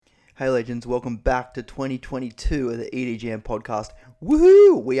Hey legends, welcome back to 2022 of the EDGM podcast.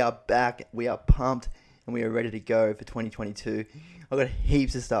 Woohoo! We are back, we are pumped, and we are ready to go for 2022. I've got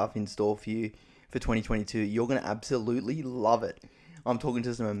heaps of stuff in store for you for 2022. You're going to absolutely love it. I'm talking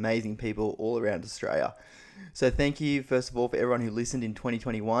to some amazing people all around Australia. So thank you, first of all, for everyone who listened in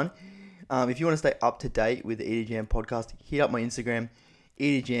 2021. If you want to stay up to date with the EDGM podcast, hit up my Instagram,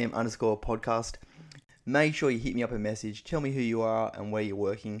 EDGM_podcast. Make sure you hit me up a message. Tell me who you are and where you're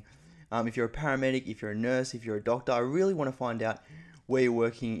working. If you're a paramedic, if you're a nurse, if you're a doctor, I really want to find out where you're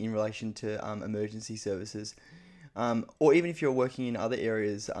working in relation to emergency services. Or even if you're working in other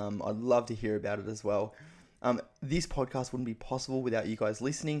areas, I'd love to hear about it as well. This podcast wouldn't be possible without you guys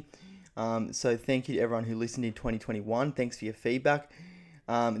listening. So thank you to everyone who listened in 2021. Thanks for your feedback.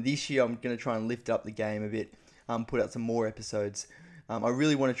 This year, I'm going to try and lift up the game a bit, put out some more episodes. I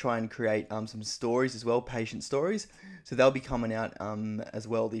really want to try and create some stories as well, patient stories. So they'll be coming out as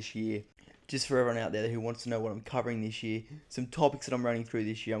well this year. Just for everyone out there who wants to know what I'm covering this year, some topics that I'm running through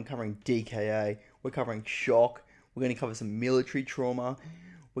this year. I'm covering DKA, we're covering shock, we're going to cover some military trauma.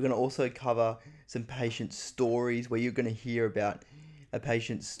 We're going to also cover some patient stories where you're going to hear about a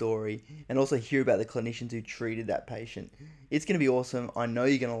patient's story and also hear about the clinicians who treated that patient. It's going to be awesome. I know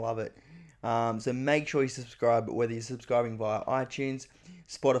you're going to love it. So make sure you subscribe, whether you're subscribing via iTunes,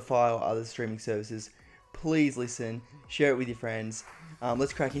 Spotify, or other streaming services. Please listen, share it with your friends.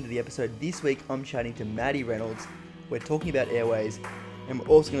 Let's crack into the episode. This week, I'm chatting to Maddie Reynolds. We're talking about airways, and we're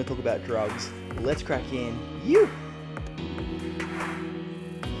also going to talk about drugs. Let's crack in.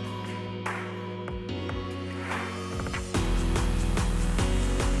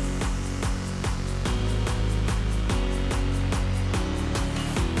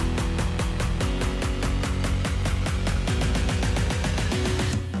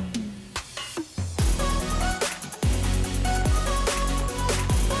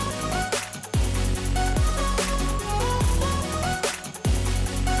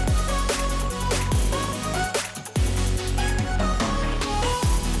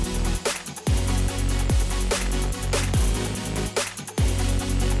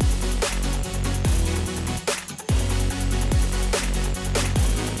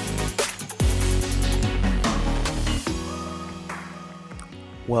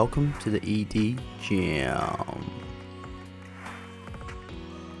 Welcome to the ED Jam.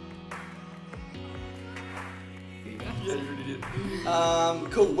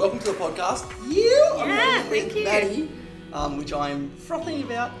 Cool. Welcome to the podcast. I'm with Maddie, which I'm frothing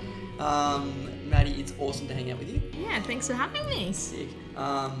about. Maddie, it's awesome to hang out with you. Yeah, thanks for having me. Sick.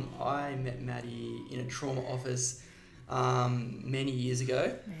 I met Maddie in a trauma office many years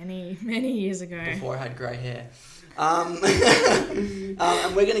ago. Many years ago. Before I had grey hair. And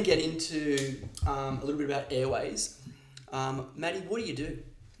we're going to get into a little bit about airways. Maddie, what do you do?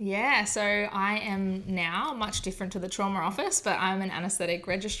 Yeah, so I am now much different to the trauma office, but I'm an anaesthetic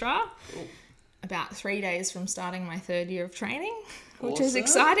registrar. Cool. About 3 days from starting my third year of training, which is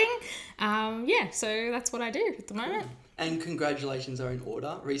exciting. So that's what I do at the moment. Cool. And congratulations are in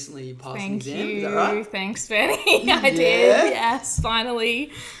order. Recently you passed an exam, Thank you. Is that right? Thanks, Benny. I did, yes.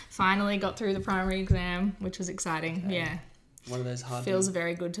 Finally got through the primary exam, which was exciting. Okay. Yeah. One of those hard Feels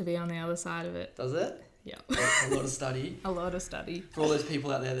very good to be on the other side of it. Does it? Yeah. A lot of study. A lot of study. For all those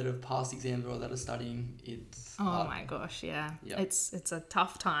people out there that have passed exams or that are studying, it's hard. My gosh, yeah. Yep. It's a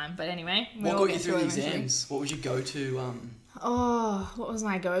tough time. But anyway. What got you through the exams? What was your go-to? What was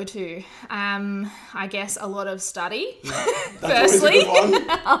my go-to? I guess a lot of study. Yeah, that's firstly. Always a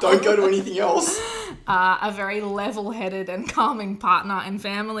good one. Don't go to anything else. A very level-headed and calming partner and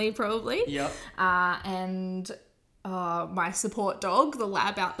family, probably. Yep. And my support dog, the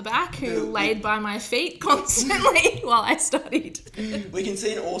lab out the back, who laid by my feet constantly while I studied. We can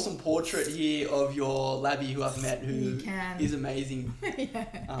see an awesome portrait here of your labby who I've met, who is amazing. Yeah.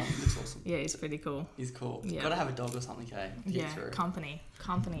 Looks awesome. Yeah, he's pretty cool. He's cool. Yeah. Gotta have a dog or something, okay? Company.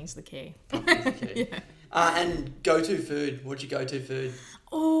 Company's the key. Company's the key. Yeah. And go-to food. What's your go-to food?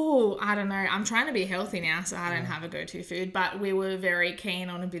 Oh, I don't know. I'm trying to be healthy now, so I don't have a go-to food. But we were very keen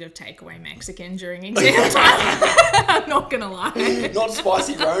on a bit of takeaway Mexican during exam time. I'm not going to lie. Not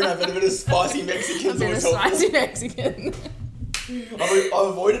spicy Rona, but a bit of spicy Mexican. A bit of spicy Mexican. I've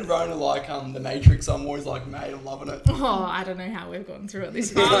avoided Rona like The Matrix. I'm always like, mate, I'm loving it. Oh, I don't know how we've gotten through it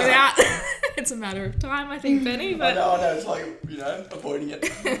this far without. It's a matter of time, I think, Benny. But I know. It's like, avoiding it.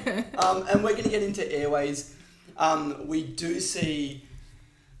 And we're going to get into airways. We do see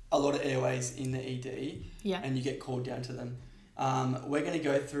a lot of airways in the ED. Yeah. And you get called down to them. We're going to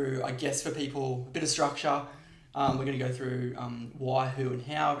go through, I guess, for people, a bit of structure. We're going to go through why, who, and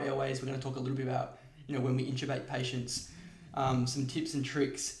how of airways. We're going to talk a little bit about, when we intubate patients, some tips and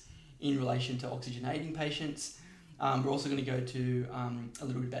tricks in relation to oxygenating patients. We're also going to go to a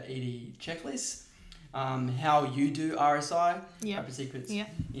little bit about ED checklists, how you do RSI, Rapid Secrets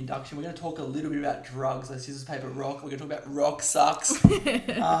induction. We're going to talk a little bit about drugs, like scissors, paper, rock. We're going to talk about rock sucks.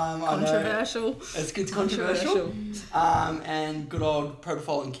 Controversial. It's controversial. And good old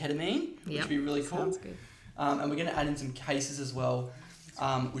propofol and ketamine, which would be really cool. Sounds good. And we're going to add in some cases as well,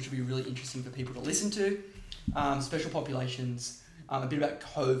 which will be really interesting for people to listen to. Special populations, a bit about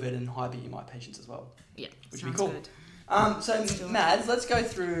COVID and high BMI patients as well. Yeah, which would be cool. Good. So Mads, let's go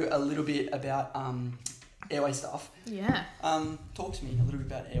through a little bit about airway stuff. Yeah. Talk to me a little bit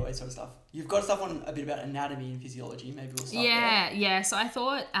about airway sort of stuff. You've got stuff on a bit about anatomy and physiology. Maybe we'll start there. Yeah. So I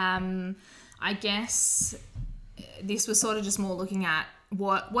thought, I guess this was sort of just more looking at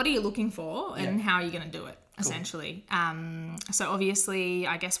what are you looking for and how are you going to do it. Essentially. So obviously,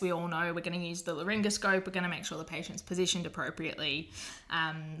 I guess we all know we're going to use the laryngoscope. We're going to make sure the patient's positioned appropriately.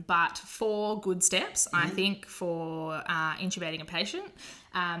 But 4 good steps, I think, for intubating a patient.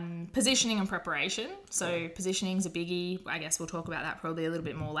 Positioning and preparation. So positioning is a biggie. I guess we'll talk about that probably a little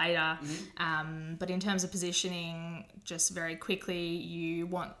bit more later. But in terms of positioning, just very quickly, you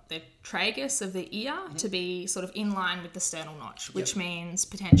want the tragus of the ear to be sort of in line with the sternal notch, which means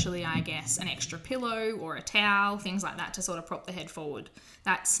potentially, I guess, an extra pillow or a towel, things like that to sort of prop the head forward.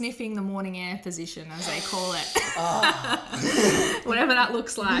 That sniffing the morning air position, as they call it. Whatever that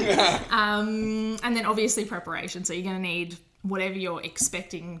looks like. And then obviously preparation. So you're going to need whatever you're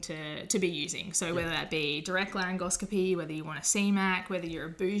expecting to be using. So whether that be direct laryngoscopy, whether you want a CMAC, whether you're a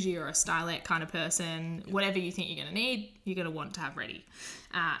bougie or a stylet kind of person, whatever you think you're going to need, you're going to want to have ready.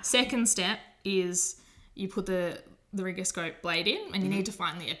 Second step is you put the laryngoscope blade in and you need to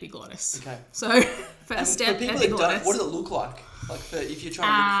find the epiglottis. Okay. So first step, for people epiglottis. What does it look like? Like if you're trying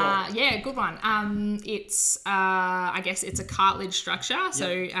to look for it? Yeah, good one. It's I guess it's a cartilage structure. So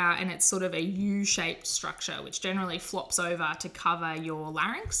and it's sort of a U-shaped structure, which generally flops over to cover your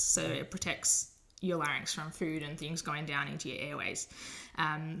larynx. So it protects your larynx from food and things going down into your airways.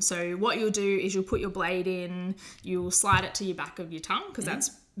 So what you'll do is you'll put your blade in, you'll slide it to your back of your tongue, because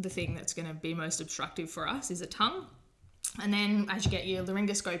that's the thing that's going to be most obstructive for us is a tongue. And then as you get your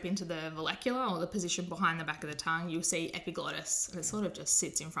laryngoscope into the vallecula, or the position behind the back of the tongue, you'll see epiglottis. And it sort of just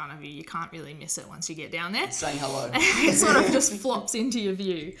sits in front of you. You can't really miss it once you get down there. It's saying hello. It sort of just flops into your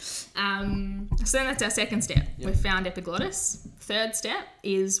view. So then that's our second step. We've found epiglottis. Third step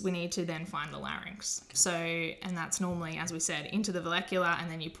is we need to then find the larynx. So, and that's normally, as we said, into the vallecula, and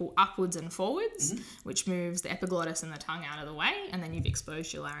then you pull upwards and forwards, which moves the epiglottis and the tongue out of the way, and then you've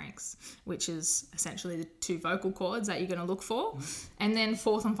exposed your larynx, which is essentially the 2 vocal cords that you're going to look for. And then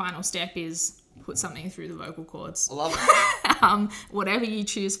fourth and final step is put something through the vocal cords. I love it. Whatever you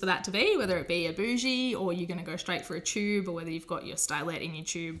choose for that to be, whether it be a bougie or you're going to go straight for a tube, or whether you've got your stylet in your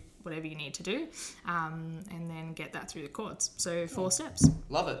tube, whatever you need to do, and then get that through the cords. So 4 steps.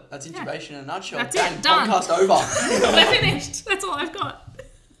 Love it. That's intubation in a nutshell. That's Bang, it. Done. Podcast over. We're finished. That's all I've got.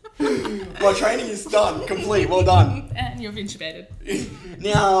 My training is done. Complete. Well done. And you've intubated.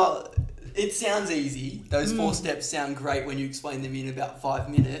 Now, it sounds easy. Those 4 steps sound great when you explain them in about 5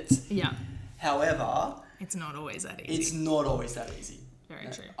 minutes. Yeah. However, it's not always that easy. It's not always that easy. Very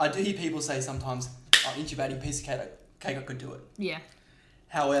true. I do hear people say sometimes, intubating piece of cake, I could do it. Yeah.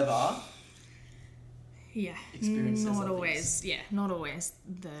 However, experience not always not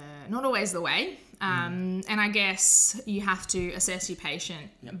always the way. And I guess you have to assess your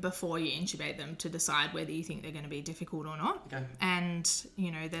patient before you intubate them to decide whether you think they're going to be difficult or not. Okay. And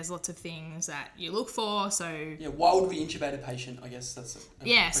there's lots of things that you look for. So why would we intubate a patient? I guess that's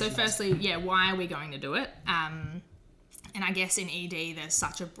so firstly, why are we going to do it? And I guess in ED, there's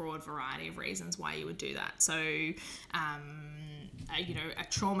such a broad variety of reasons why you would do that. So, a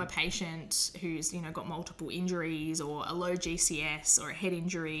trauma patient who's, got multiple injuries, or a low GCS, or a head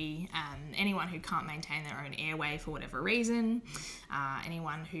injury, anyone who can't maintain their own airway for whatever reason,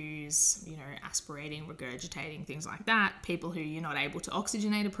 anyone who's, aspirating, regurgitating, things like that, people who you're not able to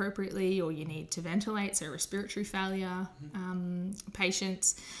oxygenate appropriately, or you need to ventilate, so respiratory failure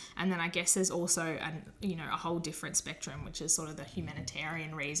patients. And then I guess there's also a whole different spectrum, which is sort of the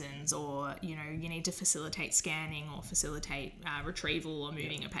humanitarian reasons, or you need to facilitate scanning or facilitate retrieval or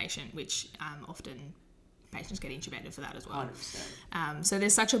moving a patient, which often patients get intubated for that as well. 100%. So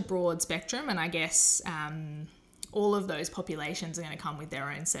there's such a broad spectrum, and I guess all of those populations are going to come with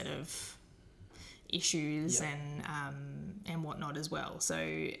their own set of issues and whatnot as well.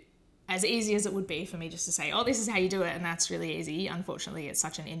 So as easy as it would be for me just to say, this is how you do it, and that's really easy, unfortunately it's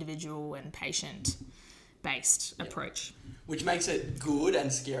such an individual and patient-based approach. Which makes it good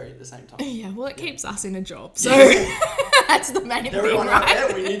and scary at the same time. Yeah, well, it keeps us in a job, so That's the main Everyone thing, out right?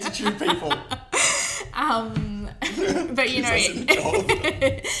 there, we need to tube people. But you Gives know, us a job.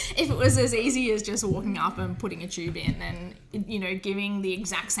 if it was as easy as just walking up and putting a tube in and, you know, giving the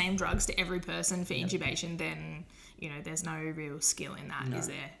exact same drugs to every person for intubation, then, you know, there's no real skill in that, is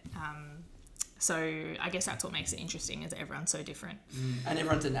there? So I guess that's what makes it interesting, is that everyone's so different. And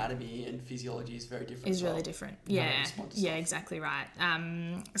everyone's anatomy and physiology is very different. Is really different. Yeah, exactly right.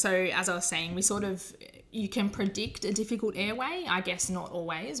 So as I was saying, you can predict a difficult airway. I guess not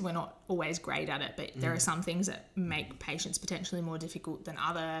always. We're not always great at it, but there are some things that make patients potentially more difficult than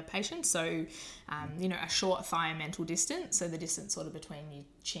other patients. So, you know, a short thiomental distance, so the distance sort of between your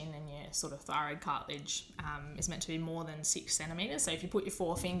chin and your sort of thyroid cartilage, is meant to be more than 6 centimetres. So if you put your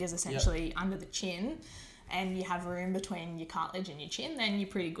 4 fingers essentially under the chin and you have room between your cartilage and your chin, then you're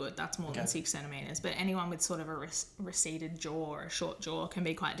pretty good. That's more than 6 centimetres. But anyone with sort of a receded jaw or a short jaw can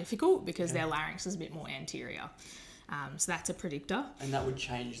be quite difficult because their larynx is a bit more anterior. So that's a predictor. And that would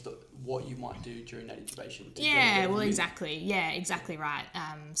change what you might do during that intubation. Exactly. Yeah, exactly right.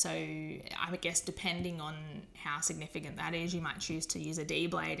 So I guess depending on how significant that is, you might choose to use a D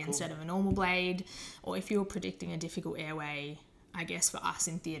blade instead of a normal blade. Or if you're predicting a difficult airway, I guess for us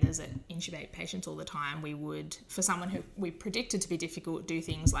in theatres that intubate patients all the time, we would, for someone who we predicted to be difficult, do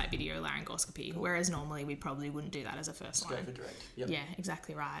things like video laryngoscopy, whereas normally we probably wouldn't do that as a first line. Go for direct. Yep. Yeah,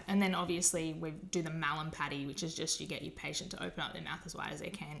 exactly right. And then obviously we do the Malin patty, which is just you get your patient to open up their mouth as wide as they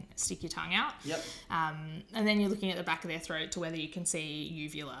can, stick your tongue out. Yep. And then you're looking at the back of their throat to whether you can see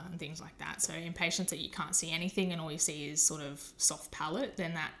uvula and things like that. So in patients that you can't see anything and all you see is sort of soft palate,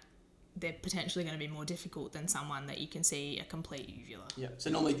 then they're potentially going to be more difficult than someone that you can see a complete uvula. Yeah. So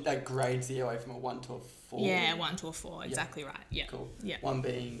normally that grades the airway from a 1 to a 4. Yeah, 1 to a 4. Exactly right. Yeah. Cool. Yeah. 1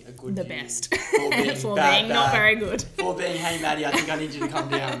 being a good the view, best. 4 being 4 bad, being not very good. 4 being, hey Maddie, I think I need you to come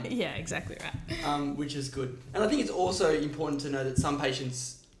down. Yeah, exactly right. Which is good. And I think it's also important to know that some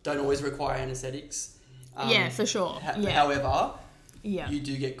patients don't always require anaesthetics. Yeah, for sure. However, you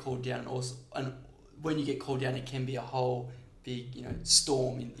do get called down, and when you get called down, it can be a whole big,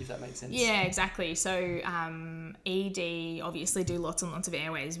 storm, if that makes sense. Yeah, exactly. So ED obviously do lots and lots of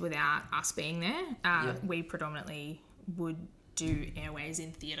airways without us being there. We predominantly would do airways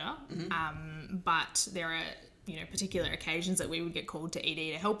in theatre, but there are particular occasions that we would get called to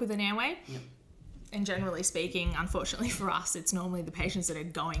ED to help with an airway. Yep. And generally speaking, unfortunately for us, it's normally the patients that are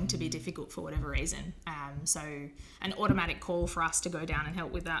going to be difficult for whatever reason. So an automatic call for us to go down and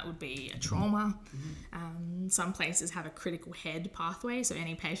help with that would be a trauma. Some places have a critical head pathway. So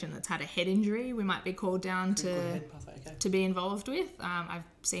any patient that's had a head injury, we might be called down to be involved with. I've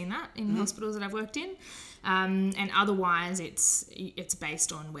seen that in hospitals that I've worked in. And otherwise, it's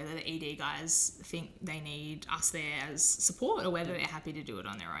based on whether the ED guys think they need us there as support or whether they're happy to do it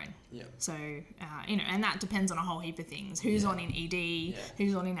on their own. Yeah. So, and that depends on a whole heap of things. Who's on in ED,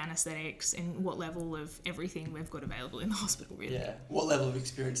 who's on in anaesthetics, and what level of everything we've got available in the hospital, really. Yeah, what level of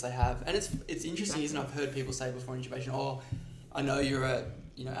experience they have. And it's interesting, isn't it? I've heard people say before intubation, I know you're a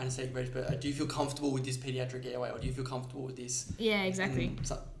anaesthetic reg, but do you feel comfortable with this paediatric airway, or do you feel comfortable with this? Yeah, exactly. And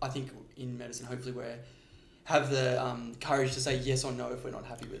so I think in medicine, hopefully we have the courage to say yes or no if we're not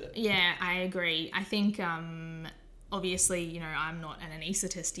happy with it. Yeah, I agree. I think obviously, I'm not an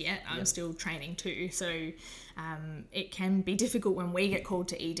anaesthetist yet. I'm still training too. So it can be difficult when we get called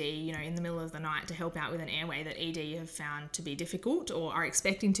to ED, in the middle of the night to help out with an airway that ED have found to be difficult or are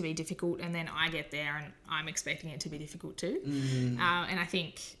expecting to be difficult. And then I get there and I'm expecting it to be difficult too. And I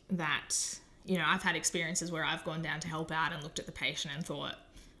think that, I've had experiences where I've gone down to help out and looked at the patient and thought,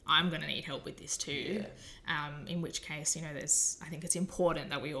 I'm going to need help with this too. Yeah. In which case, I think it's important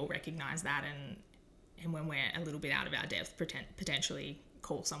that we all recognise that and when we're a little bit out of our depth, potentially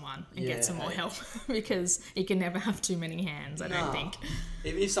call someone and get some more help because you can never have too many hands, I don't think.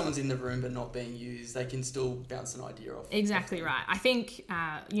 Even if someone's in the room but not being used, they can still bounce an idea off. Exactly right. I think,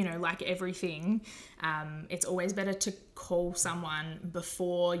 like everything, it's always better to call someone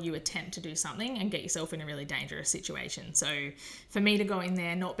before you attempt to do something and get yourself in a really dangerous situation. So for me to go in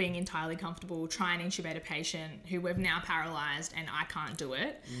there not being entirely comfortable, try and intubate a patient who we've now paralysed and I can't do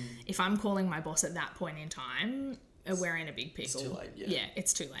it, if I'm calling my boss at that point in time, we're in a big pickle. It's too late, yeah,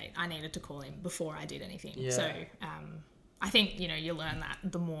 it's too late. I needed to call him before I did anything. Yeah. So I think, you learn that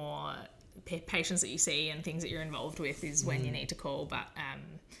the more patients that you see and things that you're involved with is when you need to call. But,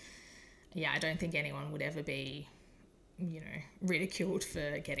 I don't think anyone would ever be, ridiculed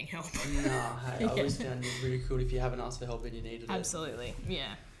for getting help. No, hey, I always found it ridiculed if you haven't asked for help and you needed it. Absolutely,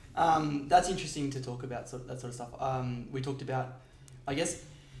 yeah. That's interesting to talk about, that sort of stuff. We talked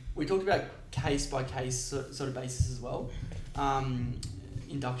about case by case sort of basis as well.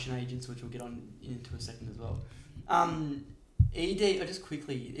 Induction agents, which we'll get on into a second as well. ED, just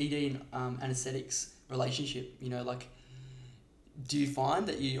quickly, ED and anaesthetics relationship, you know, like, do you find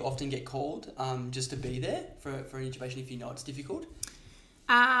that you often get called just to be there for an intubation if you know it's difficult?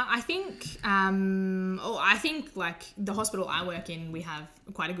 I think like the hospital I work in, we have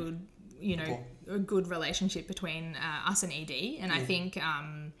quite a good, a good relationship between us and ED. And I think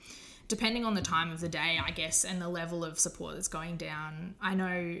depending on the time of the day, I guess, and the level of support that's going down, I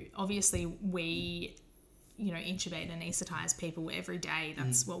know obviously we, intubate and anaesthetize people every day.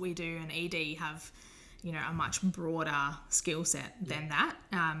 That's what we do. And ED have, a much broader skill set than that.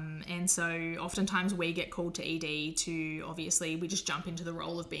 And so oftentimes we get called to ED to, obviously, we just jump into the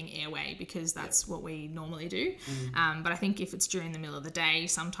role of being airway because that's what we normally do. But I think if it's during the middle of the day,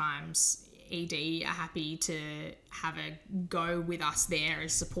 sometimes ED are happy to have a go with us there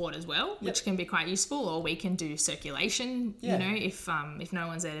as support as well, which can be quite useful, or we can do circulation, if no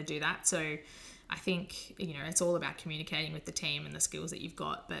one's there to do that. So I think, it's all about communicating with the team and the skills that you've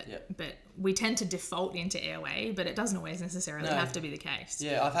got, but we tend to default into airway, but it doesn't always necessarily have to be the case.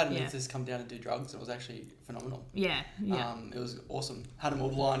 Yeah, I've had anaesthetists come down and do drugs, and it was actually phenomenal. Yeah. It was awesome. Had them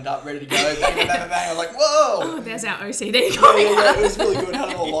all lined up, ready to go, bang, bang, bang, bang. I was like, whoa! Oh, there's our OCD coming out. It was really good. Had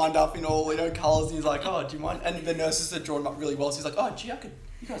them all lined up in all, colours, and he's like, oh, do you mind? And the nurses had drawn them up really well, so he's like, oh, gee,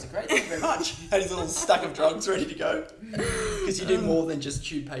 you guys are great, thank you very much. Had his little stack of drugs ready to go. Because you do more than just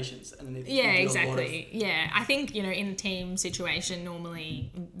tube patients. Yeah, exactly. Yeah, I think, in a team situation,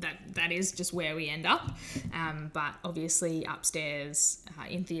 normally that is just where we end up. But obviously upstairs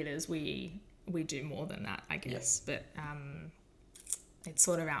in theatres, we do more than that, I guess. But it's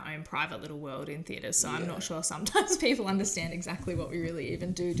sort of our own private little world in theatres, so I'm not sure sometimes people understand exactly what we really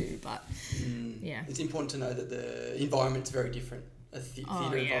even do, but yeah. It's important to know that the environment's very different. A theatre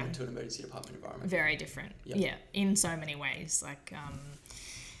environment to an emergency department environment. Very different. Yep. Yeah, in so many ways. Like,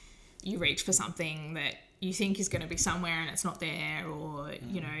 you reach for something that you think is going to be somewhere and it's not there, or,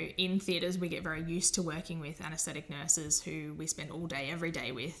 in theatres we get very used to working with anaesthetic nurses who we spend all day, every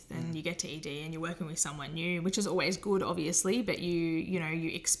day with, and you get to ED and you're working with someone new, which is always good, obviously, but you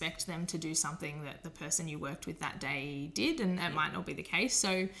expect them to do something that the person you worked with that day did, and that might not be the case.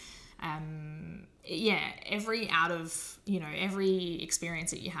 So, every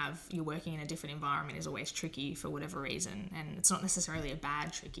experience that you have, you're working in a different environment, is always tricky for whatever reason, and it's not necessarily a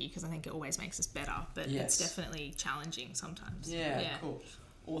bad tricky, because I think it always makes us better, but it's definitely challenging sometimes. Yeah, cool.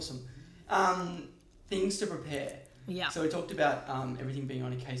 Awesome. Things to prepare. Yeah. So we talked about everything being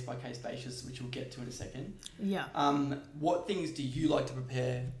on a case-by-case basis, which we'll get to in a second. Yeah. What things do you like to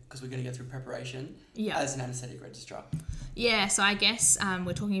prepare, because we're going to go through preparation, as an anaesthetic registrar? Yeah, so I guess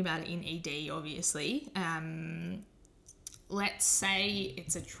we're talking about it in ED, obviously. Let's say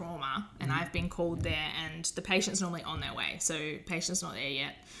it's a trauma and I've been called there and the patient's normally on their way, so patient's not there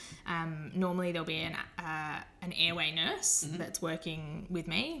yet. Normally there'll be an airway nurse that's working with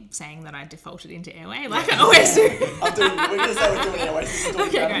me, saying that I defaulted into airway, like I always do. We're going to say we're doing airway.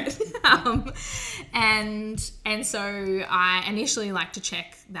 Okay, great. And so I initially like to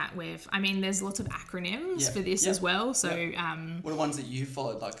check that there's lots of acronyms for this as well. So what are ones that you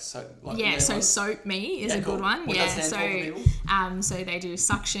followed, like SOAP? So SOAP Me is a good one. What does that stand for people? So they do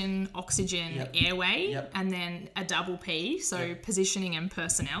suction, oxygen, airway, and then a double P, so positioning and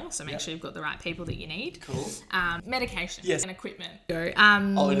personnel. So make sure you've got the right people that you need. Cool. Medication and equipment.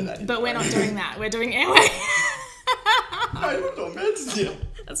 I'll edit that. But we're not doing that. We're doing airway. No, we're doing meds still.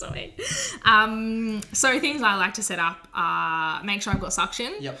 That's what I mean. So things I like to set up are make sure I've got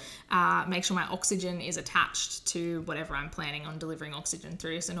suction. Yep. Make sure my oxygen is attached to whatever I'm planning on delivering oxygen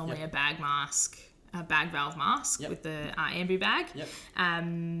through. So normally a bag valve mask with the ambu bag. Yep.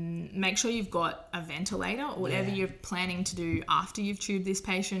 Make sure you've got a ventilator or whatever you're planning to do after you've tubed this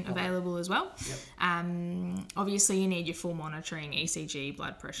patient available as well. Yep. Obviously you need your full monitoring, ECG,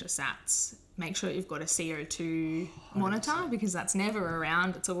 blood pressure, SATs. Make sure you've got a CO2 monitor, because that's never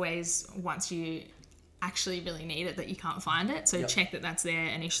around. It's always once you actually really need it that you can't find it. So check that that's there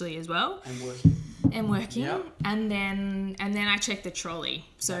initially as well. And working. Yep. And then I check the trolley.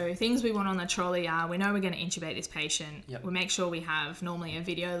 So things we want on the trolley are, we know we're going to intubate this patient. Yep. We make sure we have normally a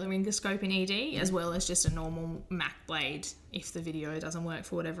video laryngoscope in ED, as well as just a normal Mac blade if the video doesn't work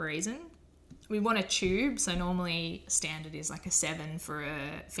for whatever reason. We want a tube, so normally standard is like a 7 for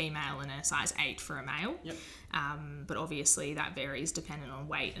a female and a size 8 for a male. Yep. But obviously that varies depending on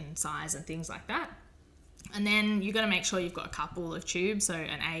weight and size and things like that. And then you've got to make sure you've got a couple of tubes, so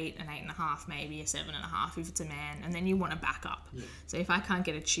an 8, an 8.5, maybe a 7.5 if it's a man, and then you want a backup. Yeah. So if I can't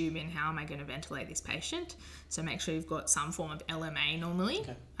get a tube in, how am I going to ventilate this patient? So make sure you've got some form of LMA normally,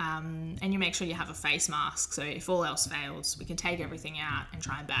 okay. And you make sure you have a face mask, so if all else fails, we can take everything out and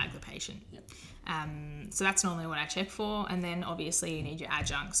try and bag the patient. Yep. So that's normally what I check for. And then obviously you need your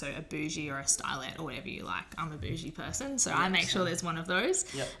adjunct, so a bougie or a stylet or whatever you like. I'm a bougie person, so I make sure there's one of those.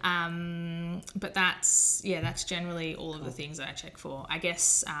 Yep. But that's generally all of the things that I check for. I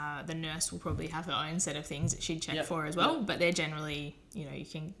guess the nurse will probably have her own set of things that she'd check for as well, but they're generally, you know, you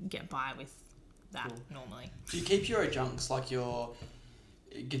can get by with that normally. Do you keep your adjuncts, like your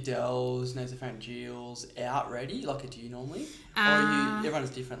Goodell's, nasopharyngeals, out ready? Like, do you normally? Or everyone's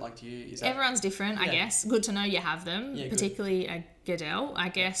different, like, do you? Everyone's different, I guess. Good to know you have them, Yeah, particularly a Goodell. I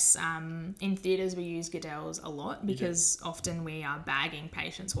guess in theatres we use Goodell's a lot because often we are bagging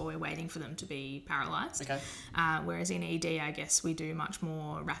patients while we're waiting for them to be paralysed. Okay. Whereas in ED, I guess we do much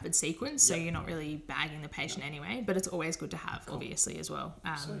more rapid sequence, so you're not really bagging the patient anyway, but it's always good to have, obviously, as well.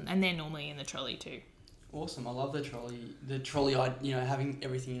 And they're normally in the trolley too. Awesome. I love the trolley. The trolley, you know, having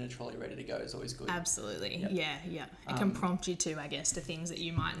everything in a trolley ready to go is always good. Absolutely. Yeah. It can prompt you to, I guess, to things that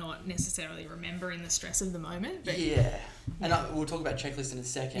you might not necessarily remember in the stress of the moment. But and we'll talk about checklists in a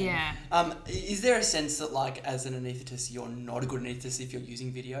second. Yeah. Is there a sense that, like, as an anaesthetist, you're not a good anaesthetist if you're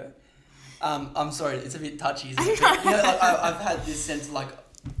using video? I'm sorry, it's a bit touchy, isn't it? But, you know, like, I've had this sense of, like,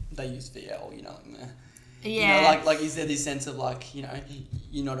 they use VL, you know, like, meh. Yeah. You know, like, is there this sense of, like, you know,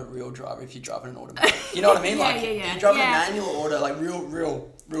 you're not a real driver if you're driving an automatic? You know what I mean? Like, you're driving a manual order, like real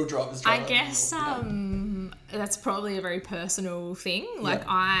drivers. I guess that's probably a very personal thing. Like,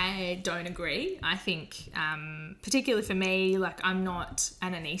 I don't agree. I think, particularly for me, like, I'm not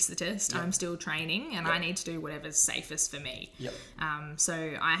an anaesthetist. I'm still training, and I need to do whatever's safest for me. So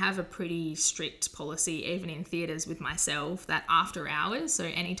I have a pretty strict policy, even in theatres with myself, that after hours, so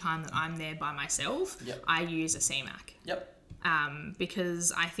any time that I'm there by myself, I use a CMAC.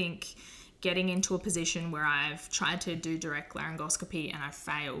 Because I think getting into a position where I've tried to do direct laryngoscopy and I've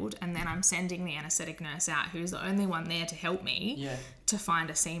failed, and then I'm sending the anaesthetic nurse out, who's the only one there to help me, to find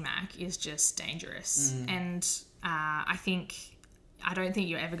a CMAC is just dangerous. And I don't think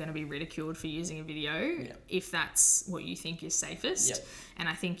you're ever going to be ridiculed for using a video if that's what you think is safest. And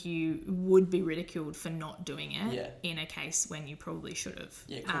I think you would be ridiculed for not doing it in a case when you probably should have.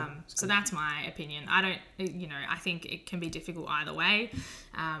 So that's my opinion. I think it can be difficult either way.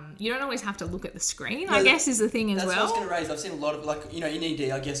 You don't always have to look at the screen, I guess, is the thing as well. That's what I was going to raise. I've seen a lot of, like, you know, in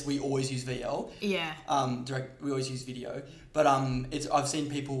ED, I guess we always use VL. We always use video. But I've seen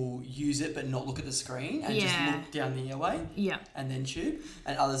people use it but not look at the screen and just look down the airway and then tube.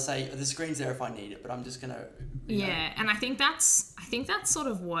 And others say, the screen's there if I need it, but I'm just going to... And I think that's sort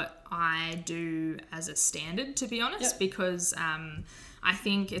of what I do as a standard, to be honest, because I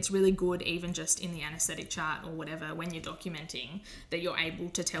think it's really good, even just in the anaesthetic chart or whatever, when you're documenting, that you're able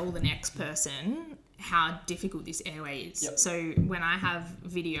to tell the next person how difficult this airway is. So when I have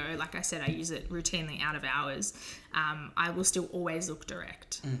video, like I said, I use it routinely out of hours, I will still always look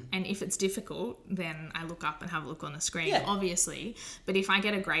direct. And if it's difficult, then I look up and have a look on the screen, obviously. But if I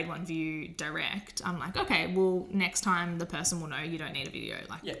get a grade 1 view direct, I'm like, okay, well, next time the person will know you don't need a video.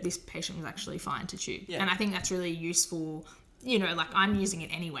 Like, this patient was actually fine to tube. And I think that's really useful. You know, like, I'm using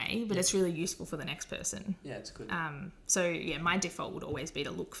it anyway, but it's really useful for the next person. Yeah, it's good. So my default would always be to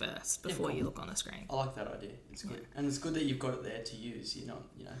look first before you look on the screen. I like that idea. It's good. And it's good that you've got it there to use, you know.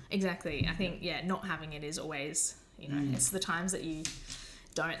 Exactly. I think, not having it is always, you know, it's the times that you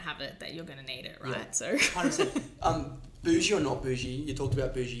don't have it that you're going to need it, right? So 100%. Bougie or not bougie? You talked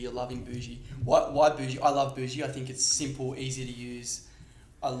about bougie. You're loving bougie. Why bougie? I love bougie. I think it's simple, easy to use.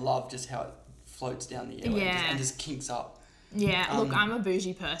 I love just how it floats down the airway and just kinks up. Look, I'm a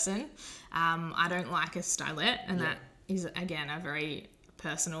bougie person. I don't like a stylet, and that is, again, a very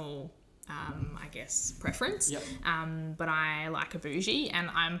personal, I guess, preference. But I like a bougie, and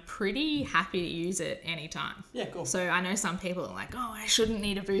I'm pretty happy to use it anytime. Cool. So I know some people are like, oh, I shouldn't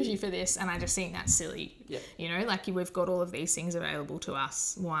need a bougie for this, and I just think that's silly. You know, like, we've got all of these things available to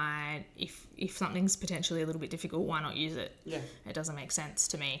us. Why, if something's potentially a little bit difficult, why not use it? It doesn't make sense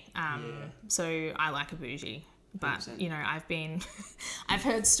to me. So I like a bougie. But 100%. You know, I've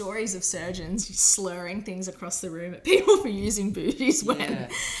heard stories of surgeons slurring things across the room at people for using bougies when,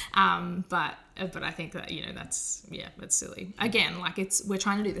 but I think that, you know, that's silly. Again, like, we're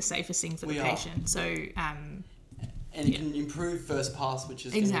trying to do the safest thing for the patient. So, and it can improve first pass, which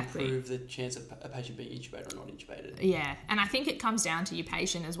is going to improve the chance of a patient being intubated or not intubated. Yeah, and I think it comes down to your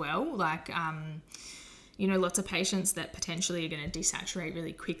patient as well. Like, you know, lots of patients that potentially are going to desaturate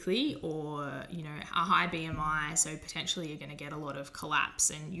really quickly, or, you know, a high BMI, so potentially you're going to get a lot of collapse,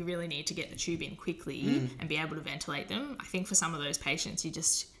 and you really need to get the tube in quickly and be able to ventilate them. I think for some of those patients, you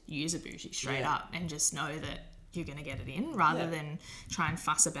just use a bougie straight up and just know that you're going to get it in, rather Yeah. than try and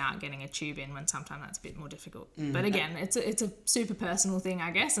fuss about getting a tube in when sometimes that's a bit more difficult. But again, it's a super personal thing,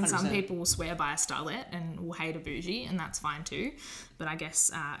 I guess, and some 100%. people will swear by a starlet and will hate a bougie, and that's fine too. But I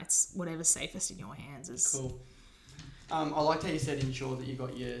guess it's whatever's safest in your hands is... Cool. I liked how you said ensure that you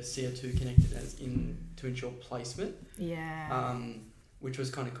got your CO2 connected as in to ensure placement, Yeah. which was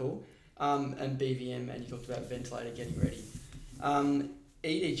kind of cool. And BVM, and you talked about ventilator getting ready.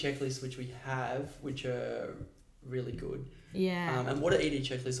 ED checklists, which we have, which are really good. Yeah. And what are ED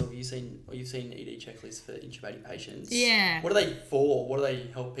checklists? Have you seen? Or you've seen ED checklists for intubating patients? Yeah. What are they for? What do they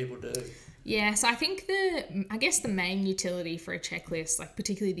help people do? Yeah, so I think the main utility for a checklist, like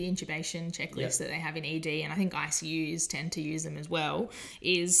particularly the intubation checklist that they have in ED, and I think ICUs tend to use them as well,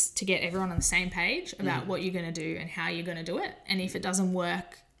 is to get everyone on the same page about what you're going to do and how you're going to do it. And if it doesn't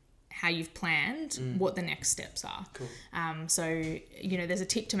work how you've planned, what the next steps are. Cool. So, there's a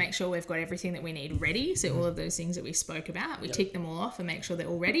tick to make sure we've got everything that we need ready. So all of those things that we spoke about, we tick them all off and make sure they're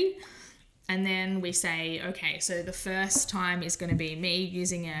all ready. And then we say, okay, so the first time is going to be me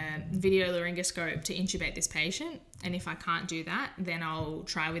using a video laryngoscope to intubate this patient. And if I can't do that, then I'll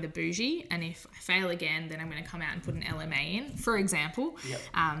try with a bougie. And if I fail again, then I'm going to come out and put an LMA in, for example. Yep.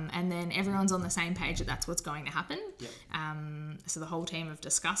 And then everyone's on the same page that that's what's going to happen. Yep. So the whole team have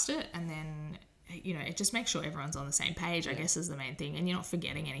discussed it, and then it just makes sure everyone's on the same page, I guess, is the main thing, and you're not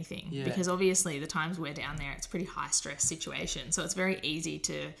forgetting anything. Yeah. Because obviously the times we're down there, it's a pretty high stress situation, so it's very easy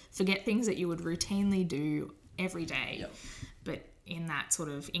to forget things that you would routinely do every day. Yep. But in that sort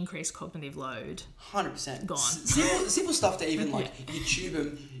of increased cognitive load, 100%. Gone. Simple stuff to even like you tube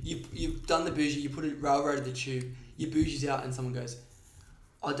them. You've done the bougie. You put a railroad of the tube. Your bougie's out, and someone goes,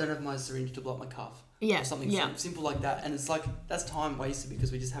 "I don't have my syringe to block my cuff." Yeah, Or something yeah. simple like that, and it's like that's time wasted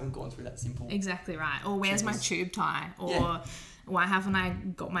because we just haven't gone through that simple. exactly right. Or where's my Checklist. tube tie? Or Yeah. why haven't I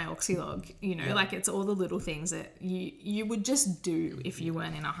got my oxylog? Like it's all the little things that you would just do if you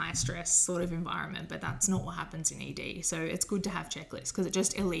weren't in a high stress sort of environment, but that's not what happens in ED. So it's good to have checklists because it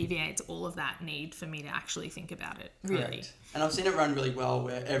just alleviates all of that need for me to actually think about it. Really. Correct. And I've seen it run really well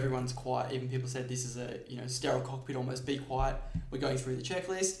where everyone's quiet. Even people said this is a sterile cockpit, almost be quiet. We're going through the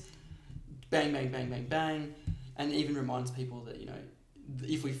checklist. Bang, bang, bang, bang, bang. And even reminds people that,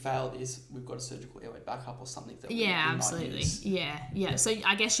 if we fail this, we've got a surgical airway backup or something that we might Absolutely. use. Yeah. So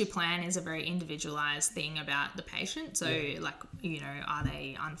I guess your plan is a very individualized thing about the patient. So are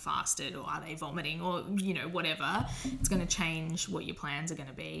they unfasted or are they vomiting or, whatever. It's going to change what your plans are going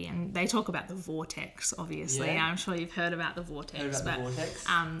to be. And they talk about the vortex, obviously. Yeah. I'm sure you've heard about the vortex. Heard about the vortex?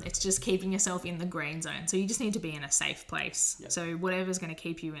 It's just keeping yourself in the green zone. So you just need to be in a safe place. Yep. So whatever's going to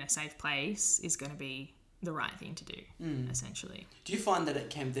keep you in a safe place is going to be the right thing to do, essentially. Do you find that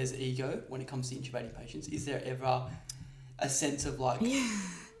at camp there's ego when it comes to intubating patients? Is there ever a sense of like,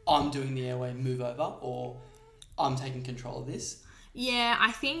 I'm doing the airway, move over, or I'm taking control of this? Yeah,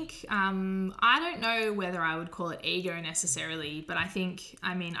 I think, I don't know whether I would call it ego necessarily, but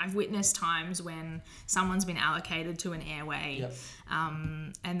I've witnessed times when someone's been allocated to an airway, Yep.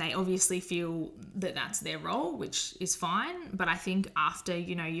 and they obviously feel that that's their role, which is fine. But I think after,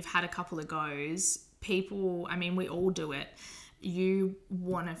 you've had a couple of goes, people, we all do it. You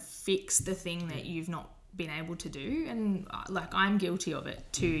want to fix the thing that you've not been able to do, and I'm guilty of it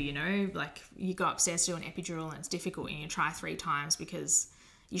too. Like you go upstairs to do an epidural and it's difficult and you try 3 times because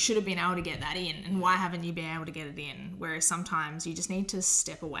you should have been able to get that in, and why haven't you been able to get it in? Whereas sometimes you just need to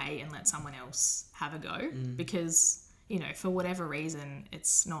step away and let someone else have a go because for whatever reason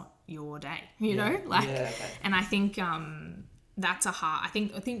it's not your day, okay. And I think that's I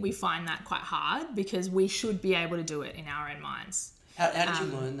think we find that quite hard because we should be able to do it in our own minds. How did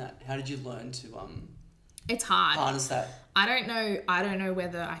you learn that? How did you learn to It's hard. harness that? I don't know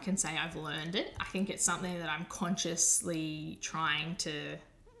whether I can say I've learned it. I think it's something that I'm consciously trying to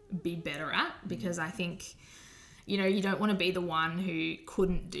be better at because I think, you don't want to be the one who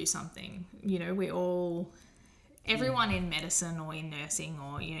couldn't do something. Everyone in medicine or in nursing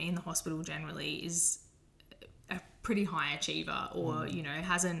or, in the hospital generally is a pretty high achiever or,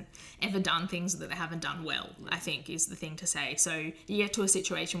 hasn't ever done things that they haven't done well, I think is the thing to say. So you get to a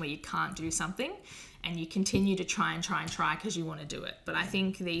situation where you can't do something and you continue to try because you want to do it. But I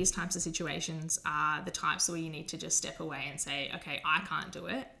think these types of situations are the types where you need to just step away and say, okay, I can't do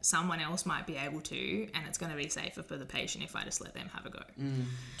it. Someone else might be able to, and it's going to be safer for the patient if I just let them have a go.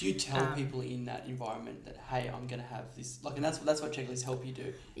 Do you tell people in that environment that, hey, I'm going to have this, and that's what checklists help you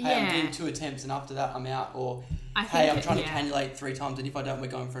do. Hey, I'm doing 2 attempts and after that I'm out, or hey, I'm trying to cannulate 3 times and if I don't, we're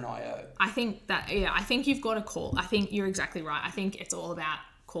going for an IO. I think you've got to call. I think you're exactly right. I think it's all about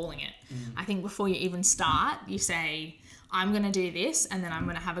calling it. I think before you even start, you say, I'm going to do this, and then I'm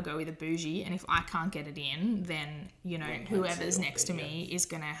going to have a go with a bougie. And if I can't get it in, then, you know, whoever's next to me is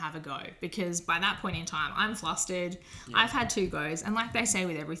going to have a go. Because by that point in time, I'm flustered. Yeah. I've had 2 goes. And like they say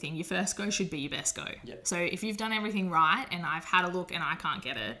with everything, your first go should be your best go. Yeah. So if you've done everything right and I've had a look and I can't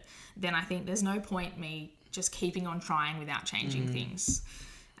get it, then I think there's no point me just keeping on trying without changing things.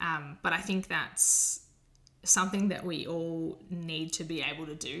 But I think that's something that we all need to be able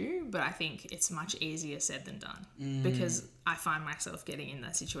to do, but I think it's much easier said than done, because I find myself getting in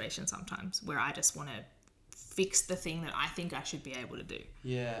that situation sometimes where I just want to fix the thing that I think I should be able to do.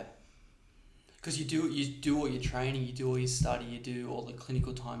 Yeah. Because you do all your training, you do all your study, you do all the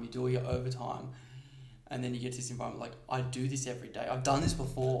clinical time, you do all your overtime, and then you get to this environment like, I do this every day. I've done this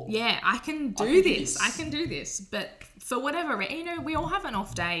before. Yeah, I can do this. But for whatever, you know, we all have an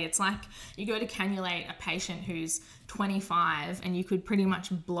off day. It's like you go to cannulate a patient who's 25 and you could pretty much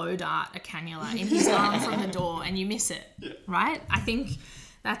blow dart a cannula in his arm from the door and you miss it, right? I think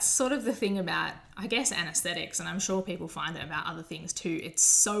that's sort of the thing about, I guess, anesthetics, and I'm sure people find it about other things too. It's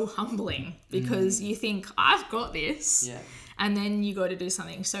so humbling because you think, I've got this. Yeah. And then you go to do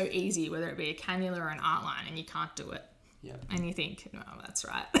something so easy, whether it be a cannula or an art line, and you can't do it. Yeah. And you think, no, that's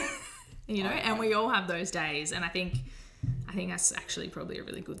right. You know, and we all have those days. And I think that's actually probably a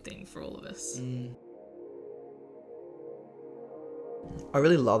really good thing for all of us. I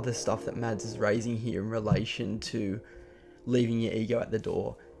really love the stuff that Mads is raising here in relation to leaving your ego at the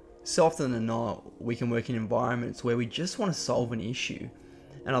door. So often than not, we can work in environments where we just want to solve an issue.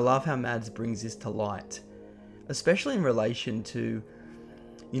 And I love how Mads brings this to light, especially in relation to,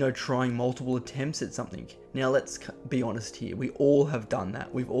 you know, trying multiple attempts at something. Now, let's be honest here. We all have done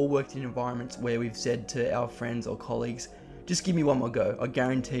that. We've all worked in environments where we've said to our friends or colleagues, just give me one more go. I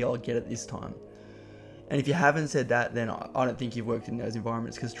guarantee I'll get it this time. And if you haven't said that, then I don't think you've worked in those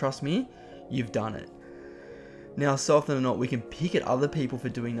environments, because trust me, you've done it. Now, so often or not, we can pick at other people for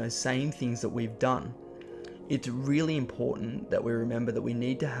doing those same things that we've done. It's really important that we remember that we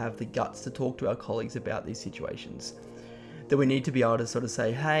need to have the guts to talk to our colleagues about these situations. That we need to be able to sort of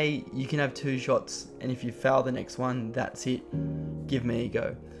say, hey, you can have 2 shots, and if you fail the next one, that's it. Give me a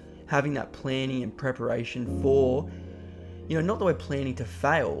go. Having that planning and preparation for, you know, not that we're planning to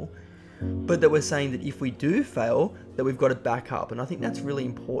fail, but that we're saying that if we do fail, that we've got a backup. And I think that's really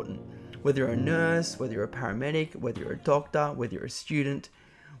important. Whether you're a nurse, whether you're a paramedic, whether you're a doctor, whether you're a student,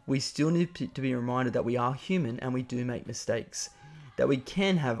 we still need to be reminded that we are human and we do make mistakes, that we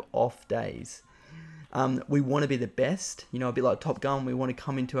can have off days. We want to be the best, you know, a bit like Top Gun. We want to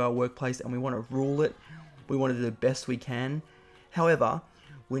come into our workplace and we want to rule it. We want to do the best we can. However,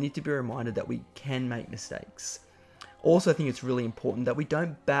 we need to be reminded that we can make mistakes. Also, I think it's really important that we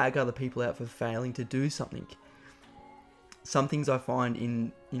don't bag other people out for failing to do something. Some things I find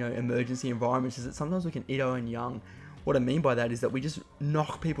in, you know, emergency environments is that sometimes we can eat our own young. What I mean by that is that we just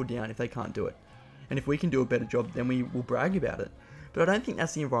knock people down if they can't do it. And if we can do a better job, then we will brag about it. But I don't think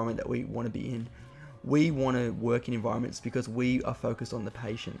that's the environment that we want to be in. We want to work in environments because we are focused on the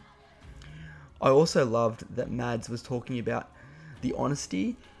patient. I also loved that Mads was talking about the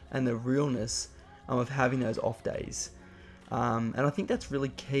honesty and the realness of having those off days. And I think that's really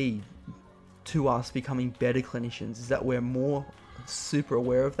key to us becoming better clinicians, is that we're more super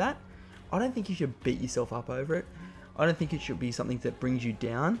aware of that. I don't think you should beat yourself up over it. I don't think it should be something that brings you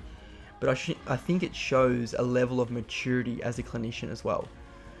down, but I think it shows a level of maturity as a clinician as well.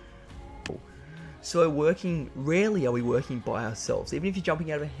 So rarely are we working by ourselves. Even if you're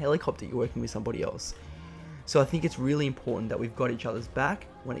jumping out of a helicopter, you're working with somebody else. So I think it's really important that we've got each other's back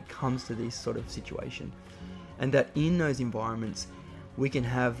when it comes to this sort of situation. And that in those environments, we can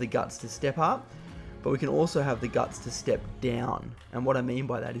have the guts to step up, but we can also have the guts to step down. And what I mean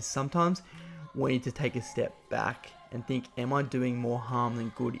by that is sometimes we need to take a step back and think, am I doing more harm than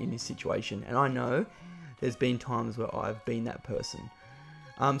good in this situation? And I know there's been times where I've been that person.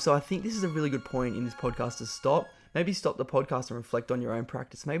 So I think this is a really good point in this podcast to stop. Maybe stop the podcast and reflect on your own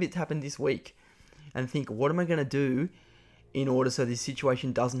practice. Maybe it's happened this week and think, what am I going to do in order so this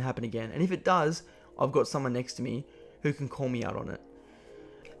situation doesn't happen again? And if it does, I've got someone next to me who can call me out on it.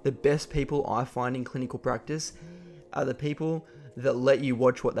 The best people I find in clinical practice are the people that let you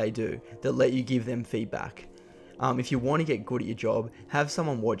watch what they do, that let you give them feedback. If you want to get good at your job, have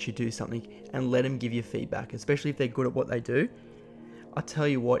someone watch you do something and let them give you feedback, especially if they're good at what they do. I tell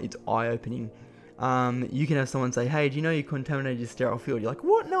you what, it's eye-opening. You can have someone say, hey, do you know you contaminated your sterile field? You're like,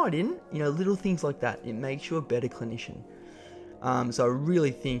 what? No, I didn't. You know, little things like that. It makes you a better clinician. So I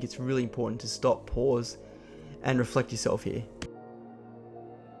really think it's really important to stop, pause, and reflect yourself here.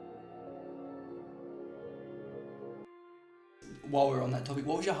 while we're on that topic,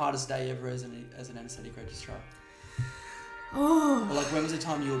 what was your hardest day ever as an anaesthetic registrar? Oh. Or like, when was the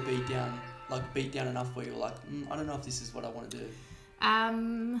time you were beat down enough where you're like, I don't know if this is what I want to do?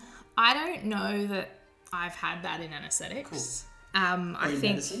 I don't know that I've had that in anaesthetics. Cool. I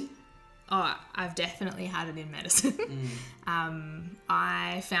think medicine? Oh, I've definitely had it in medicine.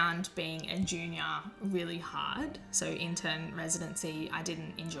 I found being a junior really hard. So intern residency, I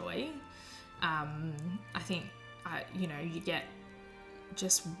didn't enjoy. I think, you get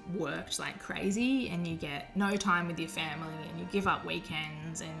just worked like crazy and you get no time with your family and you give up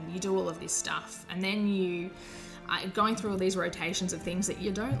weekends and you do all of this stuff. And then going through all these rotations of things that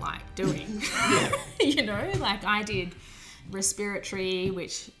you don't like doing. Like I did respiratory,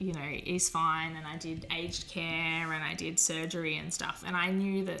 which is fine, and I did aged care and I did surgery and stuff, and I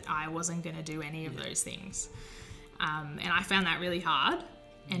knew that I wasn't going to do any of those things, and I found that really hard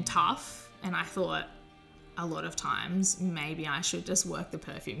and tough, and I thought a lot of times maybe I should just work the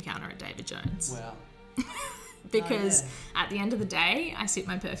perfume counter at David Jones. Wow. Because at the end of the day I sit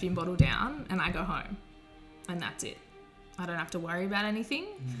my perfume bottle down and I go home and that's it. I don't have to worry about anything.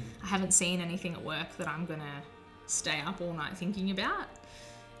 I haven't seen anything at work that I'm gonna stay up all night thinking about,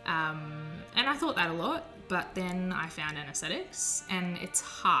 and I thought that a lot, but then I found anaesthetics and it's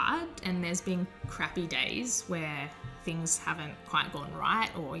hard, and there's been crappy days where things haven't quite gone right,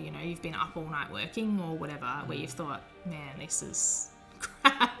 or you've been up all night working or whatever, where you've thought, man, this is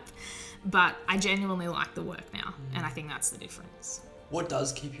crap, but I genuinely like the work now, and I think that's the difference. What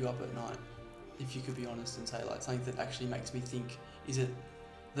does keep you up at night, if you could be honest and say like something that actually makes me think? Is it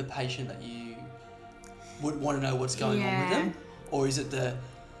the patient that you would want to know what's going on with them, or is it the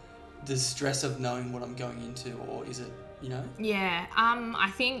stress of knowing what I'm going into, or is it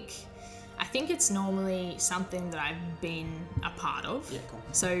I think it's normally something that I've been a part of. Cool.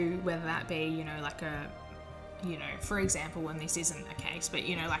 So whether that be like a for example, when this isn't a case, but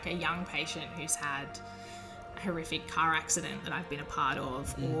like a young patient who's had a horrific car accident that I've been a part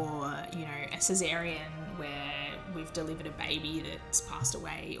of, or a cesarean where we've delivered a baby that's passed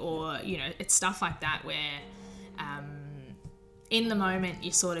away, or it's stuff like that where in the moment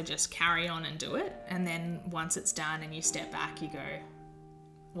you sort of just carry on and do it, and then once it's done and you step back you go,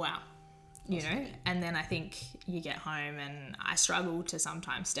 wow, and then I think you get home, and I struggle to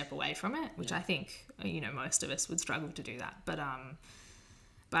sometimes step away from it, which I think most of us would struggle to do that, but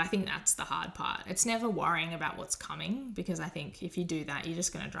I think that's the hard part. It's never worrying about what's coming, because I think if you do that, you're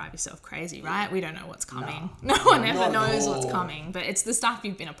just going to drive yourself crazy, right? We don't know what's coming. No one ever knows what's coming. But it's the stuff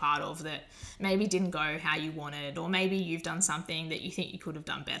you've been a part of that maybe didn't go how you wanted, or maybe you've done something that you think you could have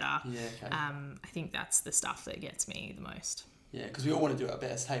done better. I think that's the stuff that gets me the most. Yeah, because we all want to do our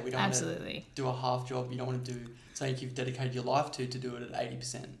best. Hey, we don't want to do a half job. You don't want to do something you've dedicated your life to do it at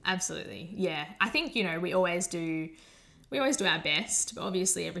 80%. Absolutely. Yeah. I think, we always do our best, but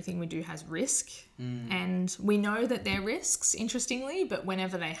obviously everything we do has risk, and we know that they're risks, interestingly, but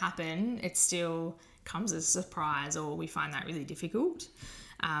whenever they happen, it still comes as a surprise, or we find that really difficult.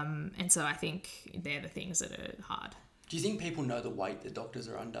 And so I think they're the things that are hard. Do you think people know the weight that doctors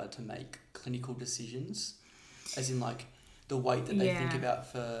are under to make clinical decisions? As in like the weight that they think about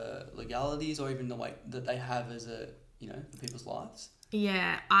for legalities, or even the weight that they have as for people's lives?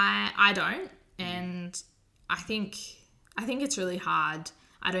 Yeah, I don't. And I think it's really hard.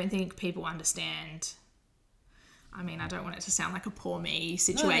 I don't think people understand. I mean, I don't want it to sound like a poor me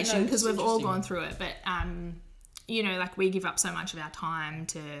situation, because we've all gone through it. But, like we give up so much of our time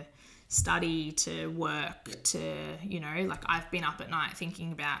to study, to work, to, like I've been up at night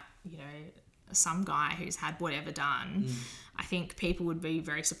thinking about, some guy who's had whatever done. I think people would be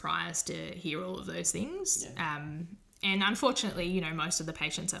very surprised to hear all of those things. And unfortunately, most of the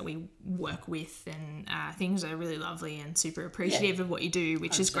patients that we work with and things are really lovely and super appreciative of what you do,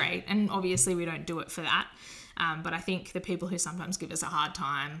 which is great. And obviously we don't do it for that. But I think the people who sometimes give us a hard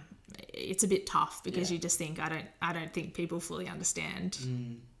time, it's a bit tough, because you just think, I don't think people fully understand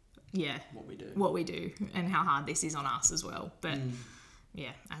what we do and how hard this is on us as well. But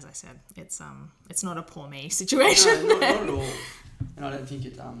as I said, it's not a poor me situation. No, not at all. And I don't think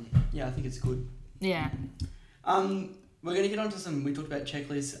it, I think it's good. Yeah. We're going to get on to we talked about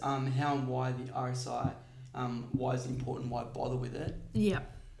checklists, how and why the RSI, why is it important, why bother with it. Yeah.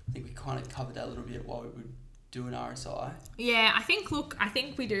 I think we kind of covered that a little bit, why we would do an RSI. Yeah, I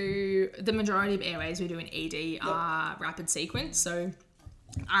think we do, the majority of airways we do in ED are rapid sequence. So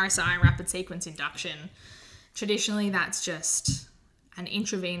RSI, rapid sequence induction, traditionally that's just an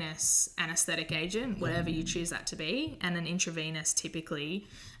intravenous anaesthetic agent, whatever you choose that to be, and an intravenous, typically,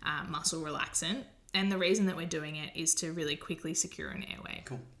 muscle relaxant. And the reason that we're doing it is to really quickly secure an airway.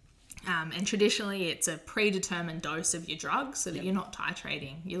 Cool. And traditionally, it's a predetermined dose of your drug so that you're not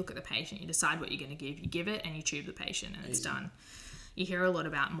titrating. You look at the patient, you decide what you're going to give, you give it, and you tube the patient, and it's done. You hear a lot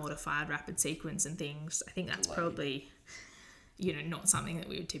about modified rapid sequence and things. I think that's probably, not something that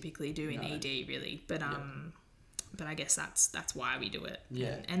we would typically do in ED, really. But I guess that's why we do it.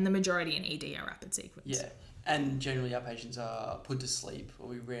 Yeah. And the majority in ED are rapid sequence. Yeah. And generally our patients are put to sleep, or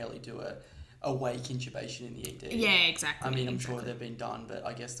we rarely do a awake intubation in the ED. Yeah, exactly. I mean, I'm sure they've been done, but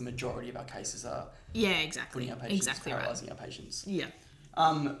I guess the majority of our cases are putting our patients, paralysing our patients. Yeah.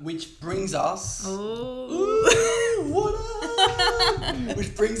 Which brings us... Oh. Ooh, what up?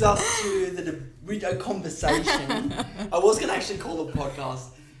 Which brings us to a conversation. I was going to actually call the podcast,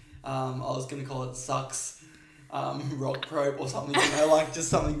 I was going to call it Sucks Rock Probe or something, like just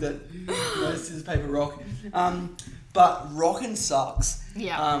something that, scissors, paper, rock. But rock and sucks.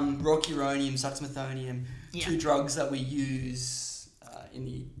 Yeah. Rocuronium, suxamethonium, two drugs that we use in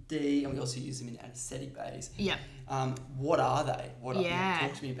the ED, and we also use them in anaesthetic bays. Yeah. What are they?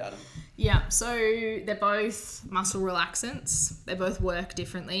 Talk to me about them. Yeah, so they're both muscle relaxants. They both work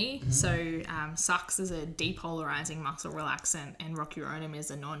differently. Mm-hmm. So Sux is a depolarizing muscle relaxant, and Rocuronium is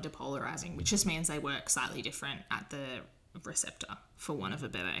a non-depolarizing, which just means they work slightly different at the receptor, for want of a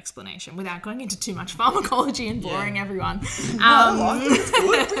better explanation, without going into too much pharmacology and boring everyone. I think it's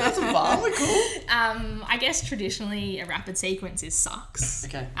good. That's fun. We're cool. I guess traditionally a rapid sequence is Sux.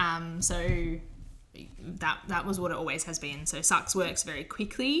 Okay. So that was what it always has been. So Sux works very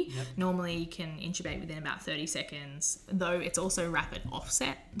quickly. Yep. Normally you can intubate within about 30 seconds, though it's also rapid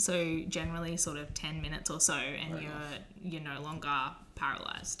offset. So generally sort of 10 minutes or so, and you're no longer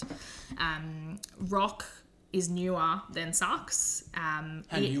paralysed. Rock is newer than Sux. How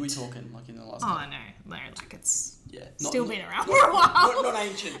new are we talking, like in the last no, like it's still been around for a while. Not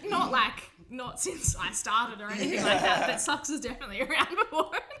ancient. Not since I started or anything like that, but Sux is definitely around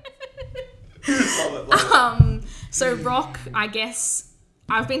before. Love it. So rock, I guess,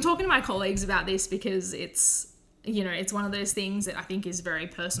 I've been talking to my colleagues about this because it's one of those things that I think is very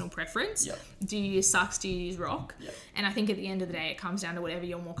personal preference. Yep. Do you use Sux? Do you use rock? Yep. And I think at the end of the day, it comes down to whatever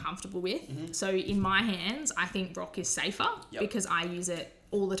you're more comfortable with. Mm-hmm. So in my hands, I think rock is safer because I use it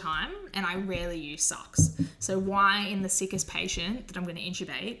all the time and I rarely use Sux. So why in the sickest patient that I'm going to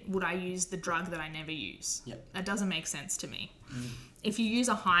intubate would I use the drug that I never use? Yep. That doesn't make sense to me. If you use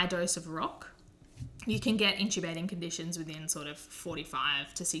a high dose of rock, you can get intubating conditions within sort of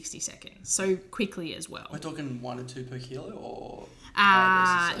 45 to 60 seconds. So quickly as well. We're talking 1 to 2 per kilo or...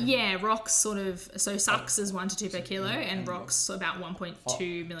 Rock's sort of... So Sux is 1 to 2 per kilo and Rock's about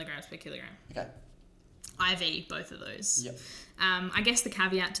 1.2 milligrams per kilogram. Okay. IV, both of those. Yep. I guess the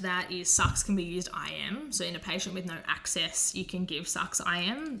caveat to that is Sux can be used IM. So in a patient with no access, you can give Sux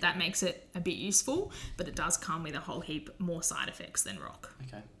IM. That makes it a bit useful, but it does come with a whole heap more side effects than Rock.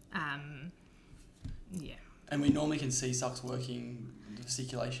 Okay. Yeah. And we normally can see Sux working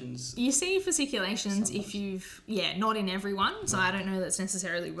fasciculations. You see fasciculations sometimes. if you've... Yeah, not in everyone, so I don't know that's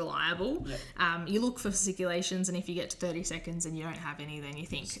necessarily reliable. Yep. You look for fasciculations, and if you get to 30 seconds and you don't have any, then you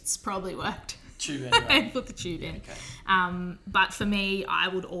think it's probably worked. Tube anyway. Put the tube in. Okay. But for me, I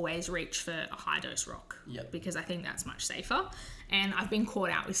would always reach for a high dose rock because I think that's much safer. And I've been caught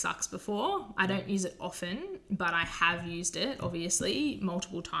out with Sux before. I don't use it often, but I have used it, obviously,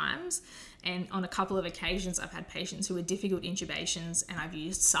 multiple times. And on a couple of occasions, I've had patients who were difficult intubations and I've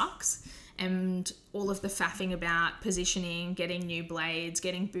used Sux. And all of the faffing about positioning, getting new blades,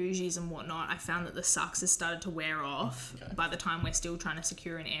 getting bougies and whatnot, I found that the Sux has started to wear off by the time we're still trying to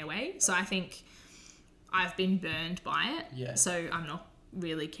secure an airway. So I think I've been burned by it. Yeah. So I'm not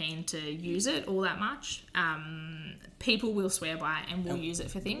really keen to use it all that much. People will swear by it and will use it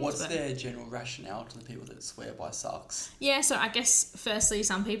for things. What's their general rationale to the people that swear by Sux? Yeah, so I guess firstly,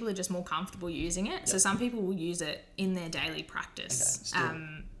 some people are just more comfortable using it. Yep. So some people will use it in their daily practice. Okay,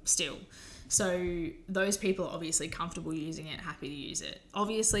 still. So those people are obviously comfortable using it, happy to use it.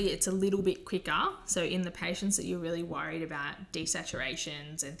 Obviously, it's a little bit quicker. So in the patients that you're really worried about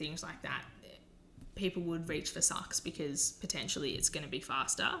desaturations and things like that, people would reach for Sux because potentially it's going to be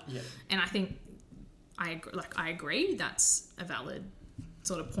faster. Yep. And I think I agree that's a valid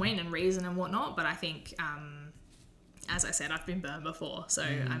sort of point and reason and whatnot, but I think as I said, I've been burned before, so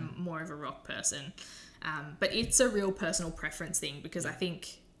I'm more of a rock person. But it's a real personal preference thing because I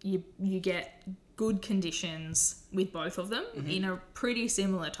think you get good conditions with both of them in a pretty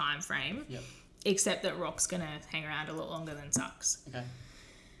similar time frame, except that rock's going to hang around a lot longer than Sux. Okay.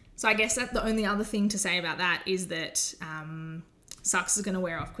 So I guess that the only other thing to say about that is that Sux is going to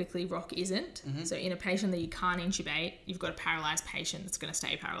wear off quickly, rock isn't. So in a patient that you can't intubate, you've got a paralysed patient that's going to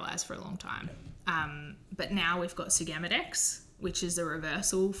stay paralysed for a long time. But now we've got Sugamidex, which is a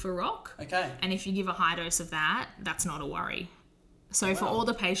reversal for ROC. Okay. And if you give a high dose of that, that's not a worry. So for all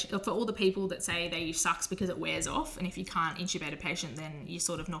the people that say they use sucks because it wears off, and if you can't intubate a patient, then you're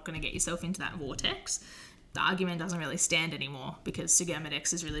sort of not going to get yourself into that vortex, the argument doesn't really stand anymore because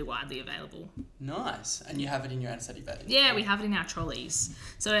Sugermedex is really widely available. Nice. And you have it in your anaesthetic bag? Yeah, we have it in our trolleys.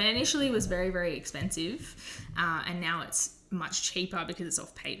 So it initially was very, very expensive, and now it's much cheaper because it's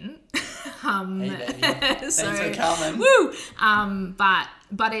off patent. Hey, baby. So, Thanks for coming. Woo!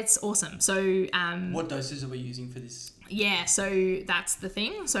 But it's awesome. So what doses are we using for this? yeah, so that's the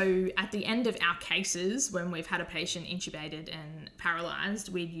thing. So at the end of our cases, when we've had a patient intubated and paralysed,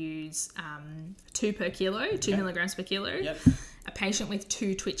 we'd use 2 per kilo, 2 milligrams per kilo. Yep. A patient with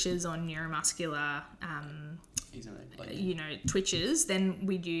 2 twitches on neuromuscular, twitches, then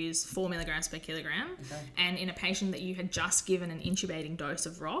we'd use 4 milligrams per kilogram. Okay. And in a patient that you had just given an intubating dose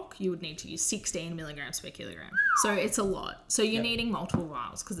of ROC, you would need to use 16 milligrams per kilogram. So it's a lot. So you're needing multiple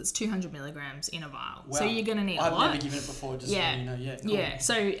vials because it's 200 milligrams in a vial. Wow. So you're going to need a lot. I've never given it before, just so you know. Yeah, cool. Yeah,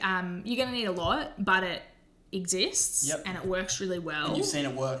 so you're going to need a lot, but it exists Yep. and it works really well. And you've seen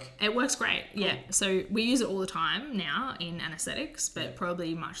it work. It works great, yeah. So we use it all the time now in anaesthetics, but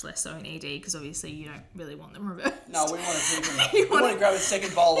probably much less so in ED because obviously you don't really want them reversed. No, we want to keep them. We want to grab a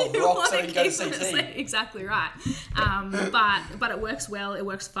second bowl of ROC so you can go to CT. Exactly right. But it works well, it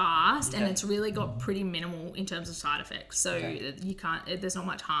works fast, and it's really got pretty minimal in terms of side effects. So you can't, there's not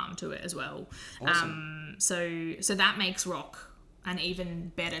much harm to it as well. Awesome. So that makes ROC an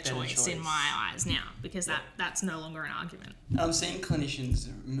even better choice in my eyes now because that's no longer an argument. And I'm seeing clinicians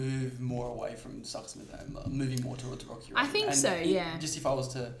move more away from succinylcholine, moving more towards Rocuron. I think so, yeah. Just if I was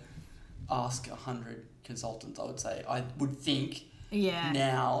to ask 100 consultants, I would think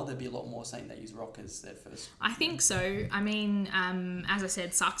now there'd be a lot more saying they use ROC as their first. I think so. I mean, as I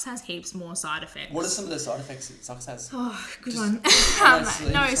said, Sux has heaps more side effects. What are some of the side effects that Sux has? Oh, good Just one.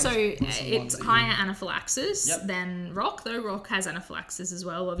 honestly, No, some so ones it's that higher anaphylaxis Yep. than ROC, though ROC has anaphylaxis as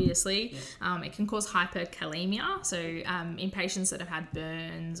well, obviously. It can cause hyperkalemia. So in patients that have had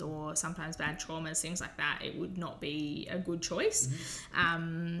burns or sometimes bad traumas, things like that, it would not be a good choice.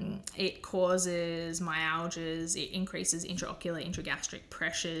 It causes myalgias. It increases intraocular, intragastric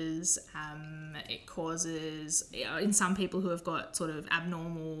pressures. It causes, in some people who have got sort of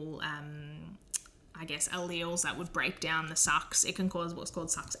abnormal alleles that would break down the sucks, it can cause what's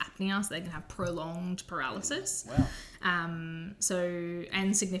called sucks apnea, so they can have prolonged paralysis. Wow. And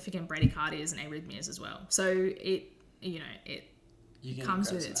significant bradycardias and arrhythmias as well. So it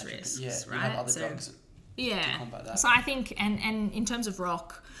comes with its risks, You right? have other drugs to combat that. So I think, and in terms of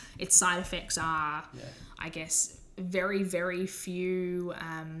ROC, its side effects are, I guess, very, very few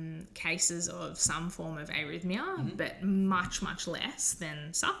cases of some form of arrhythmia, but much, much less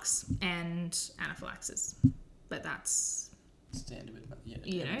than sucks and anaphylaxis. But that's standard with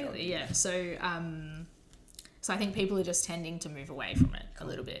So I think people are just tending to move away from it a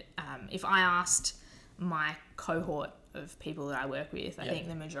little bit. If I asked my cohort of people that I work with, I think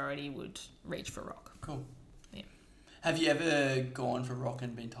the majority would reach for ROC. Cool. Yeah. Have you ever gone for ROC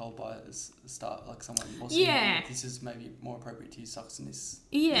and been told by the start, like someone more senior, that this is maybe more appropriate to use sucks in this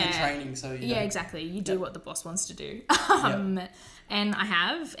in training? So exactly. You do what the boss wants to do. And I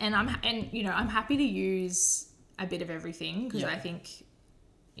have, and I'm happy to use a bit of everything because I think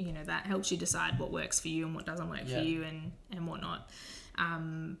that helps you decide what works for you and what doesn't work for you and whatnot.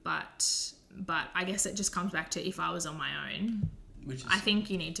 But I guess it just comes back to if I was on my own. I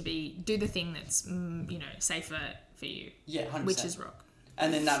think you need to do the thing that's safer for you. Yeah, 100%. Which is ROC.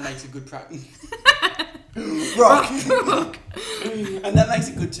 And then that makes a good practice. ROC. And that makes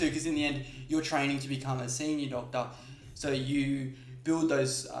it good too, because in the end, you're training to become a senior doctor, so you build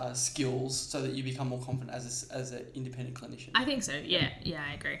those skills so that you become more confident as an independent clinician. I think so. Yeah,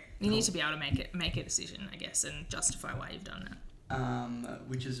 I agree. You need to be able to make a decision, I guess, and justify why you've done that.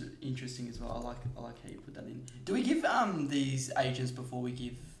 Which is interesting as well. I like how you put that in. Do we give these agents before we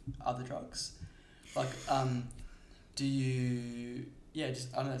give other drugs? Like, do you? Yeah,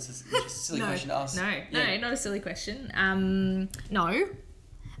 just I don't know. It's just a silly question to ask. No, not a silly question. No.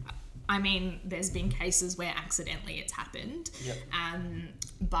 I mean, there's been cases where accidentally it's happened. Yep.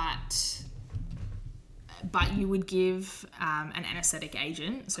 But you would give an anaesthetic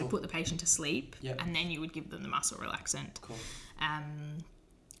agent, so put the patient to sleep, and then you would give them the muscle relaxant. Cool.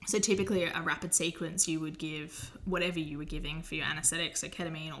 So typically a rapid sequence, you would give whatever you were giving for your anesthetic, so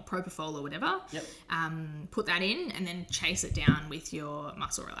ketamine or propofol or whatever, Yep. put that in and then chase it down with your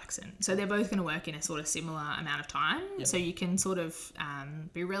muscle relaxant. So they're both going to work in a sort of similar amount of time. Yep. So you can sort of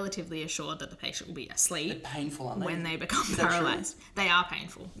be relatively assured that the patient will be They're asleep painful, aren't they? when they become Is that true? paralysed. They are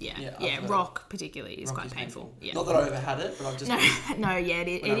painful, Yeah, yeah. I've Yeah, heard. rock particularly is Rock quite is painful. Yeah. Not that I've ever had it, but I've just... No, yeah,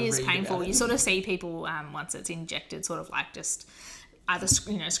 it When I is read painful. about it. You sort of see people once it's injected, sort of like just either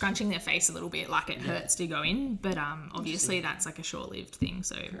scrunching their face a little bit, like it hurts to go in, but obviously that's like a short-lived thing,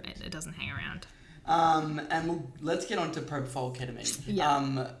 so it doesn't hang around. And let's get on to propofol, ketamine.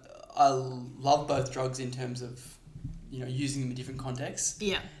 Yeah. I love both drugs in terms of, using them in different contexts.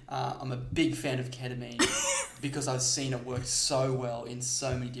 Yeah, I'm a big fan of ketamine because I've seen it work so well in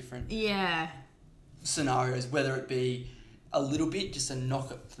so many different yeah, scenarios, whether it be a little bit just to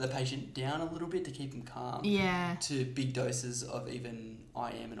knock the patient down a little bit to keep them calm, yeah. to big doses of even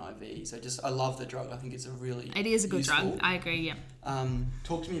IM and IV. So I love the drug. I think it's It is a good useful. drug. I agree. Yeah.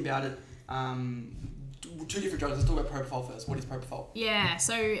 Talk to me about it. Two different drugs. Let's talk about propofol first. What is propofol? Yeah.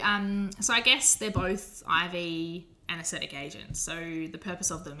 So I guess they're both IV anesthetic agents. So the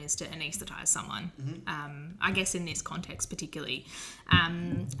purpose of them is to anaesthetize someone. I guess in this context particularly.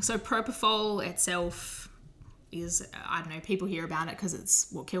 So propofol itself is, I don't know, people hear about it because it's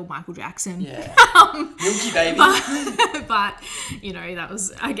what killed Michael Jackson. Yeah. Milky Baby. But that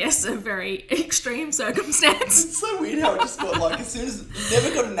was, I guess, a very extreme circumstance. It's so weird how it just got like, as soon as you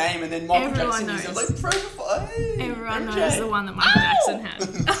never got a name and then Michael Everyone Jackson knows. was like, propofol. Hey, Everyone MJ. knows the one that Michael Jackson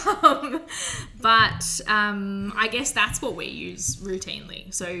had. But I guess that's what we use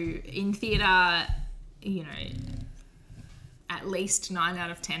routinely. So in theatre, at least 9 out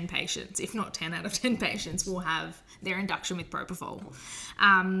of 10 patients, if not 10 out of 10 patients, will have their induction with propofol.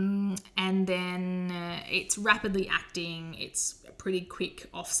 And then it's rapidly acting. It's a pretty quick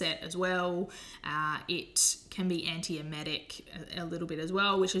offset as well. It can be antiemetic a little bit as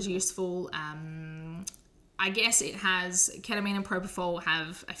well, which is useful. I guess ketamine and propofol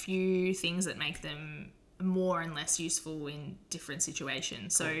have a few things that make them more and less useful in different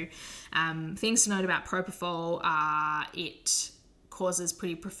situations. So things to note about propofol are it causes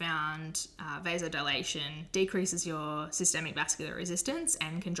pretty profound vasodilation, decreases your systemic vascular resistance,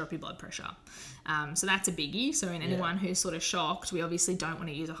 and can drop your blood pressure. So that's a biggie. So in anyone who's sort of shocked, we obviously don't want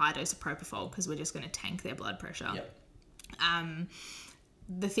to use a high dose of propofol because we're just going to tank their blood pressure. Yep.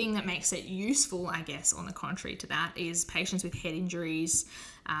 The thing that makes it useful, I guess, on the contrary to that, is patients with head injuries.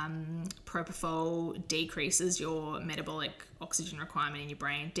 Propofol decreases your metabolic oxygen requirement in your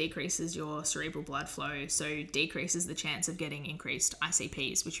brain, decreases your cerebral blood flow, so decreases the chance of getting increased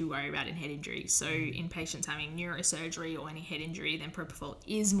ICPs, which you worry about in head injuries. So in patients having neurosurgery or any head injury, then propofol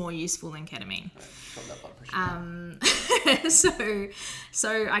is more useful than ketamine. Drop that blood pressure.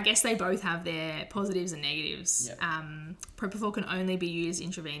 So I guess they both have their positives and negatives. Yep. Propofol can only be used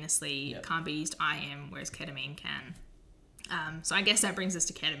intravenously, Yep. can't be used IM, whereas ketamine can. So I guess that brings us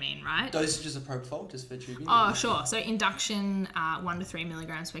to ketamine, right? Dosages of propofol, just for tubing. Oh, sure. So induction, 1 to 3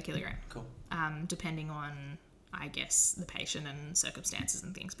 milligrams per kilogram, Cool. depending on, I guess, the patient and circumstances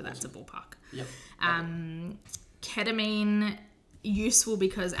and things, but that's a ballpark. Yep. Ketamine, useful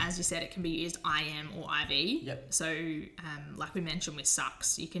because, as you said, it can be used IM or IV. Yep. So, like we mentioned with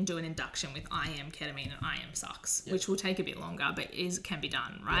SUCS, you can do an induction with IM ketamine and IM SUCS, Yep. which will take a bit longer, but can be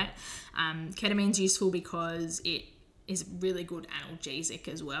done, right? Ketamine's useful because it is really good analgesic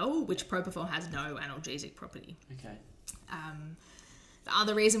as well, which propofol has no analgesic property. Okay. The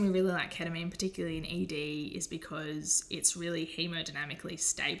other reason we really like ketamine, particularly in ED, is because it's really hemodynamically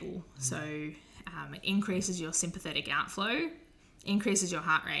stable. So it increases your sympathetic outflow, increases your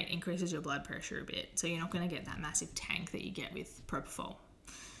heart rate, increases your blood pressure a bit. So you're not going to get that massive tank that you get with propofol.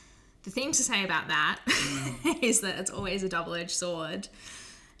 The thing to say about that is that it's always a double-edged sword.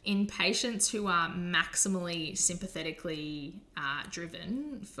 In patients who are maximally sympathetically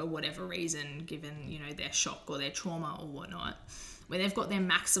driven for whatever reason, given their shock or their trauma or whatnot, where they've got their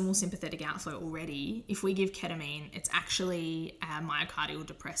maximal sympathetic outflow already, if we give ketamine, it's actually a myocardial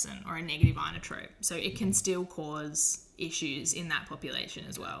depressant or a negative inotrope. So it can still cause issues in that population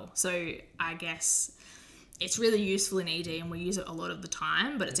as well. So I guess it's really useful in ED and we use it a lot of the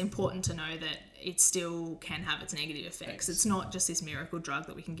time, but it's important to know that it still can have its negative effects. It's not just this miracle drug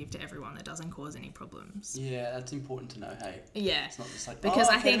that we can give to everyone that doesn't cause any problems. Yeah, that's important to know, hey. Yeah. It's not just like, Because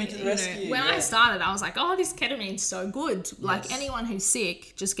I ketamine think, to the rescue. when I started, I was like, oh, this ketamine's so good. Like, Yes. anyone who's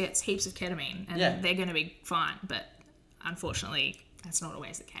sick just gets heaps of ketamine and Yeah. they're going to be fine. But unfortunately, that's not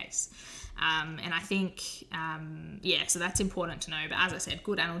always the case. And I think, so that's important to know. But as I said,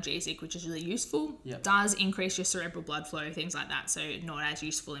 good analgesic, which is really useful, does increase your cerebral blood flow, things like that. So not as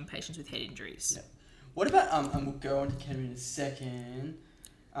useful in patients with head injuries. Yeah. What about, and we'll go on to ketamine in a second,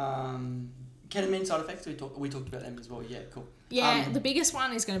 ketamine side effects? We talked about them as well. Yeah, cool. Yeah, the biggest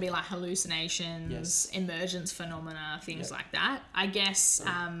one is going to be like hallucinations, emergence phenomena, things like that. I guess...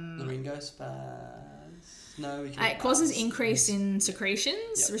 Laryngospasm? No, it causes increase in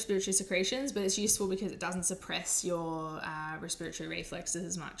secretions, respiratory secretions, but it's useful because it doesn't suppress your respiratory reflexes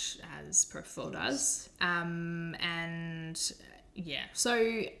as much as propofol does.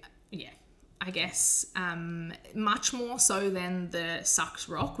 I guess much more so than the sucked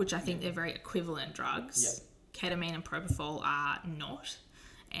rock, which I think they're very equivalent drugs. Ketamine and propofol are not,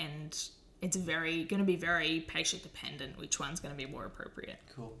 and it's going to be very patient dependent which one's going to be more appropriate.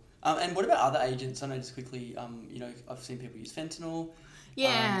 Cool. And what about other agents? I know just quickly, I've seen people use fentanyl.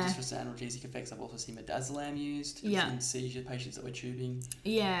 Just for some analgesic effects. I've also seen midazolam used in seizure patients that were tubing.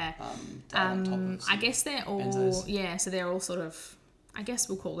 Yeah. On top of I guess they're all benzos. So they're all sort of, I guess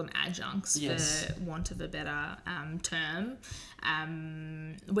we'll call them adjuncts for want of a better term.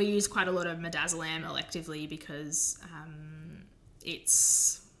 We use quite a lot of midazolam electively because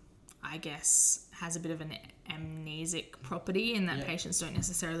it's, I guess, has a bit of an amnesic property in that patients don't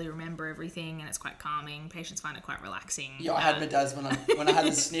necessarily remember everything, and it's quite calming. Patients find it quite relaxing. Yeah, I had midaz when I had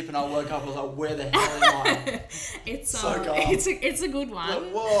the snip and I woke up, I was like, where the hell am I? It's so calm. It's a good one.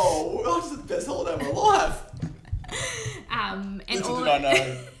 Like, whoa, that was the best holiday of my life. Little did I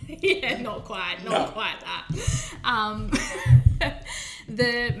know. Yeah, not quite that.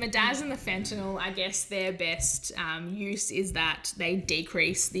 The midaz and the fentanyl, I guess their best use is that they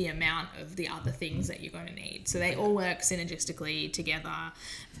decrease the amount of the other things that you're going to need. So they all work synergistically together.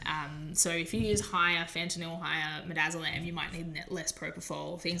 So if you use higher fentanyl, higher midazolam, you might need less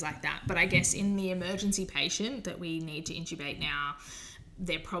propofol, things like that. But I guess in the emergency patient that we need to intubate now,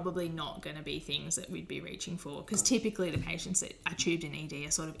 they're probably not going to be things that we'd be reaching for, because typically the patients that are tubed in ED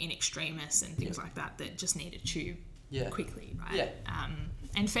are sort of in extremis and things like that just need a tube quickly, right? Yeah.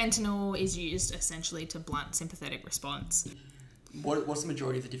 And fentanyl is used essentially to blunt sympathetic response. What's the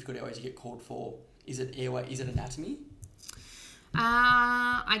majority of the difficult airways you get called for? Is it airway? Is it anatomy?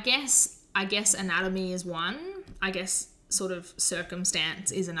 I guess anatomy is one. I guess sort of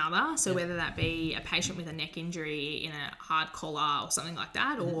circumstance is another. So whether that be a patient with a neck injury in a hard collar or something like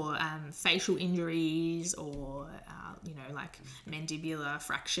that, or facial injuries, or like mandibular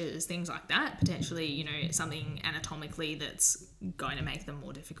fractures, things like that, potentially, something anatomically that's going to make them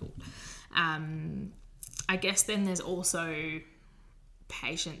more difficult. I guess then there's also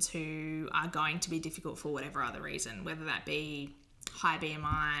patients who are going to be difficult for whatever other reason, whether that be high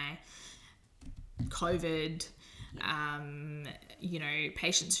BMI, COVID,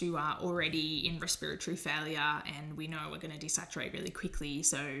 patients who are already in respiratory failure, and we know we're going to desaturate really quickly,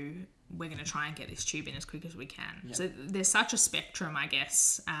 so we're going to try and get this tube in as quick as we can. Yep. So there's such a spectrum, I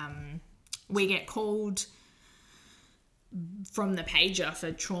guess. We get called from the pager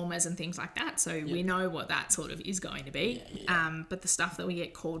for traumas and things like that, so we know what that sort of is going to be. But the stuff that we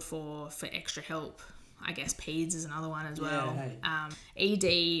get called for extra help, I guess PEDS is another one as well. ED,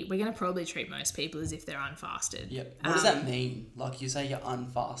 we're going to probably treat most people as if they're unfasted. Yep. What does that mean? Like, you say you're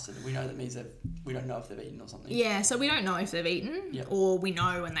unfasted. We know that means that we don't know if they've eaten or something. Yeah, so we don't know if they've eaten, or we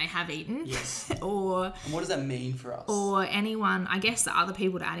know when they have eaten. Yes. And what does that mean for us? Or anyone, I guess the other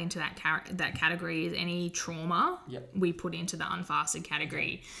people to add into that category is any trauma. We put into the unfasted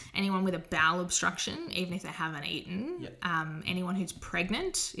category. Anyone with a bowel obstruction, even if they haven't eaten. Anyone who's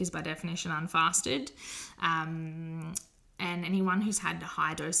pregnant is by definition unfasted. And anyone who's had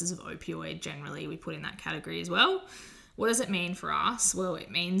high doses of opioid, generally we put in that category as well. What does it mean for us? Well,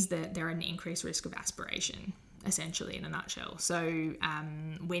 it means that they're at an increased risk of aspiration, essentially, in a nutshell. So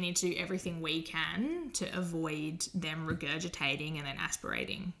we need to do everything we can to avoid them regurgitating and then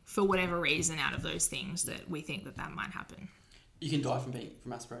aspirating for whatever reason out of those things that we think that might happen. You can die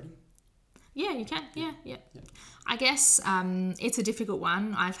from aspirating? Yeah, you can. Yeah. I guess it's a difficult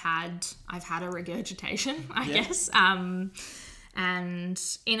one. I've had a regurgitation, I guess, and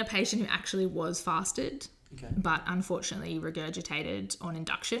in a patient who actually was fasted, but unfortunately regurgitated on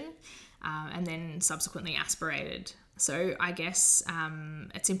induction, and then subsequently aspirated. So I guess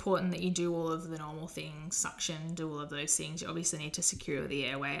it's important that you do all of the normal things, suction, do all of those things. You obviously need to secure the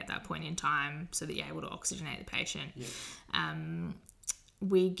airway at that point in time so that you're able to oxygenate the patient.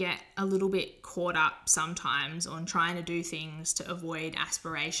 We get a little bit caught up sometimes on trying to do things to avoid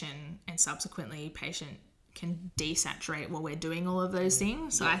aspiration, and subsequently patient can desaturate while we're doing all of those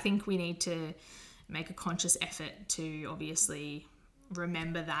things. So I think we need to make a conscious effort to obviously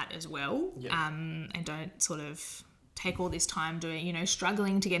remember that as well. Yeah. And don't sort of take all this time doing, you know,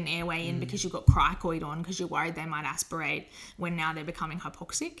 struggling to get an airway in because you've got cricoid on because you're worried they might aspirate when now they're becoming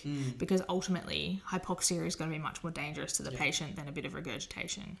hypoxic, because ultimately hypoxia is going to be much more dangerous to the patient than a bit of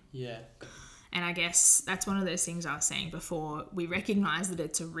regurgitation. Yeah. And I guess that's one of those things I was saying before. We recognise that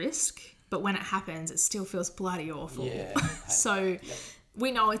it's a risk, but when it happens, it still feels bloody awful. Yeah. So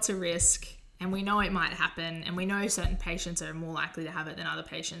we know it's a risk and we know it might happen, and we know certain patients are more likely to have it than other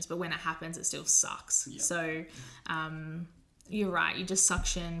patients, but when it happens, it still sucks. Yep. So you're right. You just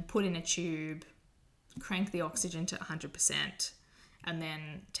suction, put in a tube, crank the oxygen to 100%, and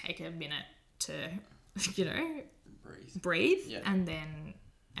then take a minute to, you know, breathe Yeah. and then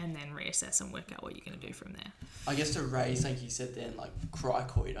reassess and work out what you're going to do from there. I guess to raise, like you said then, like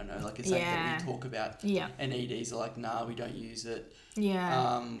cricoid, I know, like it's something that we talk about. Yeah. And EDs are like, nah, we don't use it.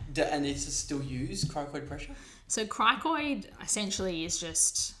 Yeah. And it's still used, cricoid pressure? So cricoid essentially is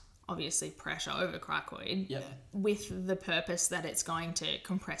just obviously pressure over cricoid, Yep. with the purpose that it's going to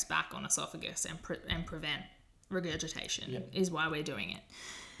compress back on esophagus and prevent regurgitation. Is why we're doing it.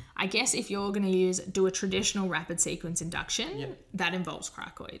 I guess if you're going to do a traditional rapid sequence induction, that involves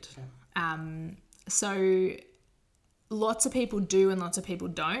cricoid. Okay. So lots of people do and lots of people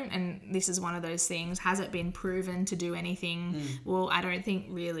don't, and this is one of those things. Has it been proven to do anything? Well, I don't think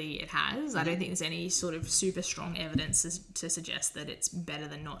really it has. I don't think there's any sort of super strong evidence to suggest that it's better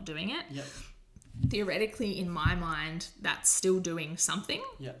than not doing it. Yep. Theoretically, in my mind, that's still doing something.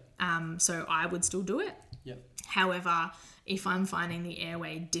 Yep. So I would still do it. Yep. However, if I'm finding the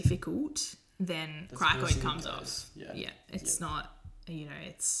airway difficult, then cricoid comes off. Yeah. It's not, you know,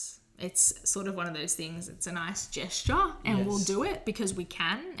 it's sort of one of those things. It's a nice gesture and we'll do it because we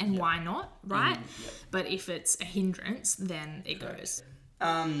can, and why not, right? But if it's a hindrance, then it goes.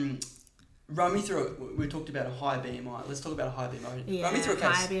 Run me through it. We talked about a high BMI. Let's talk about a high BMI. Yeah, Run me through a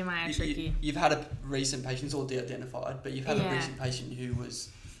case. high BMI are tricky. You've had a recent patient, it's all de-identified, but you've had a recent patient who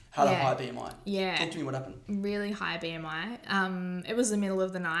had a high BMI. Yeah. Talk to me what happened. Really high BMI. It was the middle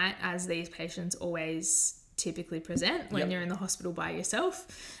of the night, as these patients always typically present when you're in the hospital by yourself.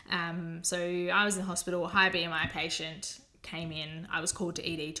 So I was in the hospital, a high BMI patient came in. I was called to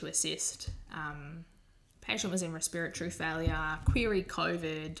ED to assist. Patient was in respiratory failure, query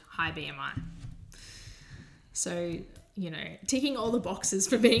COVID, high BMI. So, you know, ticking all the boxes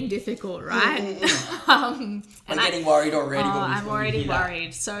for being difficult, right? I'm getting worried already. I'm already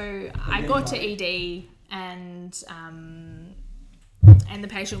worried. So I got to ED and the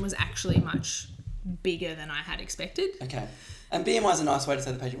patient was actually much bigger than I had expected. Okay. And BMI is a nice way to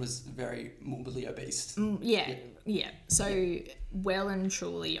say the patient was very morbidly obese. Yeah. So well and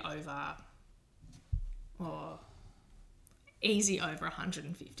truly over, or easy over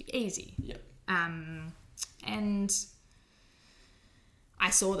 150. Easy. Yep. And I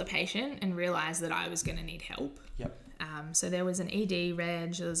saw the patient and realised that I was going to need help. Yep. So there was an ED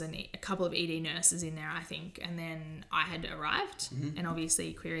reg, there was a couple of ED nurses in there, I think, and then I had arrived, and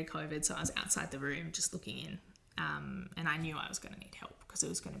obviously query COVID, so I was outside the room just looking in, and I knew I was going to need help because it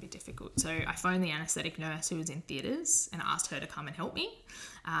was going to be difficult. So I phoned the anaesthetic nurse who was in theatres and asked her to come and help me,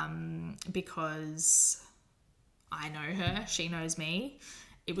 because I know her, she knows me.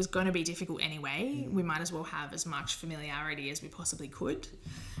 It was going to be difficult anyway. We might as well have as much familiarity as we possibly could.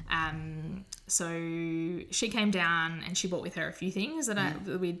 So she came down and she brought with her a few things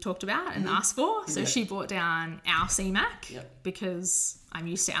that we'd talked about and asked for. So she brought down our CMAC because I'm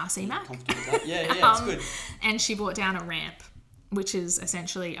used to our CMAC. Comfortable with that. Yeah, it's good. And she brought down a ramp, which is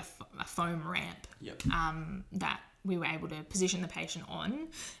essentially a foam ramp that we were able to position the patient on,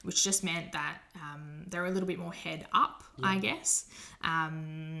 which just meant that they're a little bit more head up, I guess,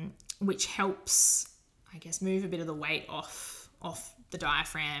 which helps, I guess, move a bit of the weight off the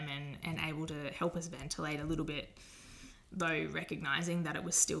diaphragm and able to help us ventilate a little bit, though recognising that it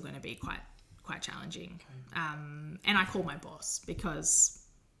was still going to be quite challenging. And I called my boss because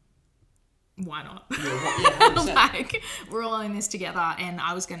why not? Like, we're all in this together and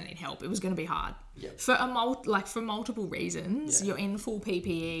I was going to need help. It was going to be hard. For multiple reasons. You're in full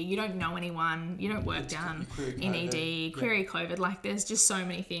PPE, you don't know anyone, you don't work down in ED, query COVID, like there's just so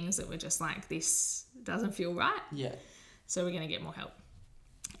many things that we're just like, this doesn't feel right. So we're going to get more help.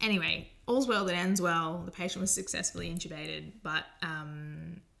 Anyway, all's well that ends well. The patient was successfully intubated, but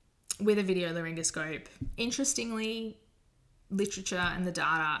with a video laryngoscope. Interestingly, literature and the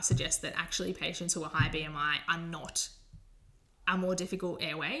data suggest that actually patients who are high BMI are not a more difficult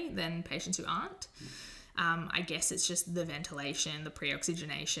airway than patients who aren't. I guess it's just the ventilation, the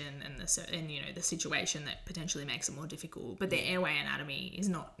pre-oxygenation, and the situation that potentially makes it more difficult. But their airway anatomy is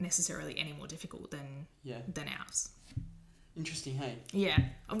not necessarily any more difficult than ours. Interesting, hey? Yeah,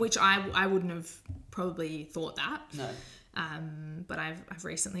 which I wouldn't have probably thought that. No. But I've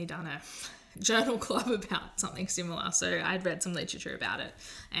recently done a journal club about something similar, so I'd read some literature about it,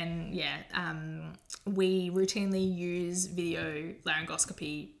 and we routinely use video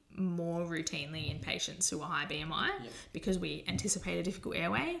laryngoscopy more routinely in patients who are high BMI because we anticipate a difficult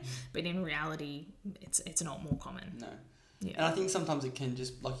airway, but in reality it's not more common. No. Yeah. And I think sometimes it can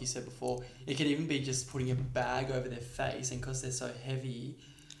just, like you said before, it can even be just putting a bag over their face, and because they're so heavy,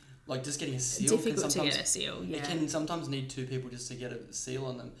 like just getting a seal. Difficult to get a seal, yeah. It can sometimes need two people just to get a seal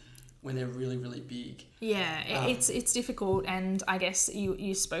on them when they're really, really big. Yeah, it's difficult, and I guess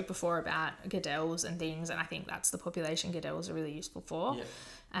you spoke before about Goodell's and things, and I think that's the population Goodell's are really useful for.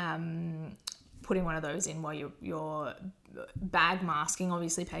 Yeah. Putting one of those in while you're bag masking,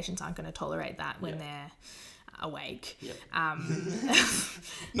 obviously patients aren't going to tolerate that when they're awake. Yep.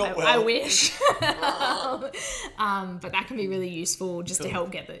 Not well. I wish. But that can be really useful just to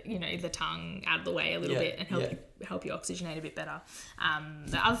help get the tongue out of the way a little bit and help you oxygenate a bit better.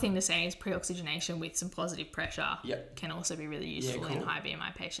 The other thing to say is pre-oxygenation with some positive pressure can also be really useful in high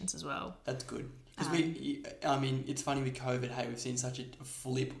BMI patients as well. That's good. Because it's funny with COVID, hey, we've seen such a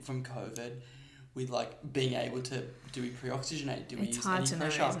flip from COVID with like being able to, do we pre-oxygenate? Do we use any pressure? It's hard to know,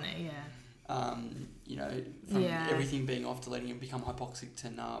 isn't it? Yeah. From everything being off to letting it become hypoxic to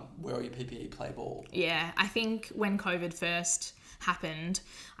wear all your PPE, play ball. Yeah, I think when COVID first happened,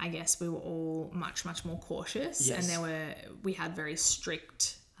 I guess we were all much, much more cautious, and we had very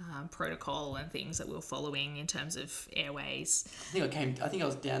strict protocol and things that we were following in terms of airways. I think I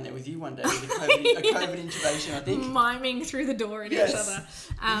was down there with you one day with a COVID intubation, I think. Miming through the door at each other.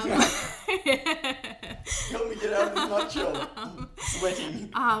 Help me get out of this nutshell.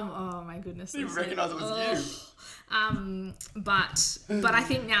 Sweating. Oh my goodness. You recognise it was you. But I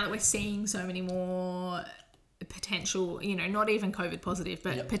think now that we're seeing so many more potential, not even COVID positive,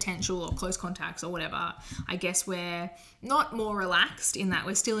 but potential or close contacts or whatever, I guess we're not more relaxed in that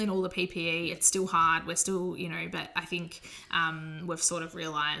we're still in all the PPE. It's still hard. We're still, but I think we've sort of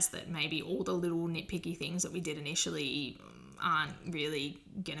realised that maybe all the little nitpicky things that we did initially aren't really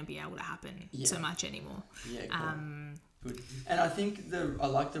going to be able to happen so much anymore. Yeah, cool. Good. And I think I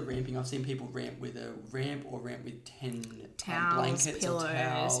like the ramping. I've seen people ramp with a ramp or ramp with 10 towels, blankets pillows, or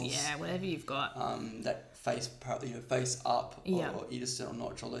towels. Yeah, whatever you've got. That face up or Edison or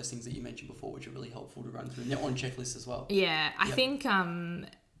notch, all those things that you mentioned before, which are really helpful to run through. And they're on checklists as well. Yeah, I think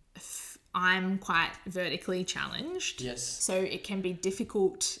I'm quite vertically challenged. Yes. So it can be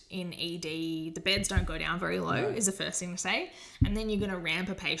difficult in ED. The beds don't go down very low is the first thing to say. And then you're going to ramp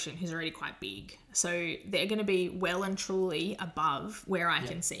a patient who's already quite big. So they're going to be well and truly above where I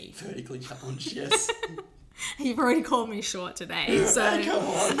can see. Vertically challenged, yes. You've already called me short today, so come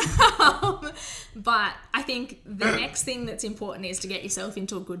on. But I think the next thing that's important is to get yourself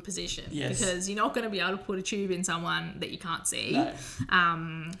into a good position, because you're not going to be able to put a tube in someone that you can't see. No.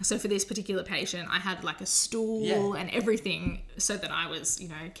 So for this particular patient, I had like a stool and everything so that I was,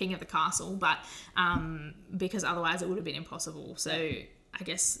 king of the castle. But because otherwise it would have been impossible. So I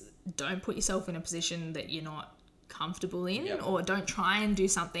guess don't put yourself in a position that you're not comfortable in, or don't try and do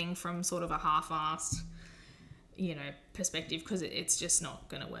something from sort of a half-assed perspective, because it's just not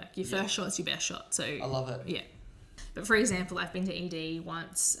going to work. Your first shot's your best shot. So I love it. Yeah. But for example, I've been to ED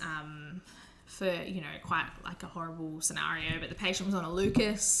once for, quite like a horrible scenario, but the patient was on a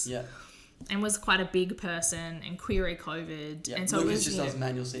Lucas. Yeah. And was quite a big person and query COVID. Yeah. And so Lucas just does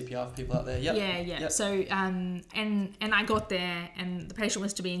manual CPR for people out there. Yep. Yeah. Yep. So, and I got there and the patient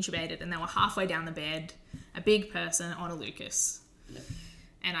was to be intubated and they were halfway down the bed, a big person on a Lucas. Yeah.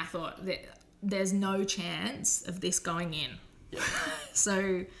 And I thought that there's no chance of this going in. Yep.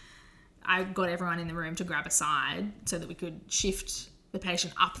 So I got everyone in the room to grab a side so that we could shift the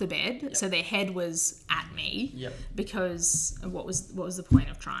patient up the bed, so their head was at me. Because what was the point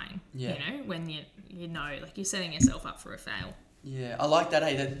of trying? When like you're setting yourself up for a fail. Yeah, I like that.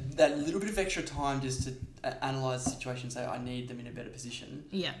 Hey, that little bit of extra time just to analyse the situation, say I need them in a better position.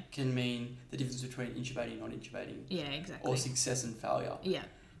 Yeah, can mean the difference between intubating and not intubating. Yeah, exactly. Or success and failure. Yeah.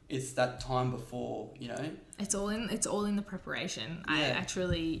 It's that time before, It's all in the preparation. Yeah. I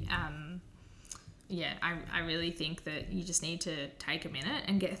actually, I really think that you just need to take a minute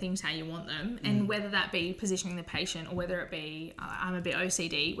and get things how you want them. And whether that be positioning the patient, or whether it be, I'm a bit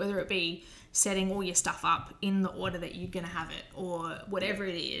OCD, whether it be setting all your stuff up in the order that you're going to have it, or whatever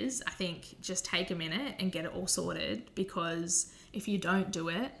it is, I think just take a minute and get it all sorted, because if you don't do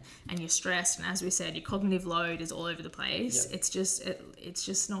it and you're stressed, and as we said, your cognitive load is all over the place, it's just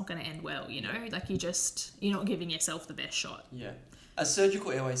not going to end well, like you're not giving yourself the best shot. Yeah. A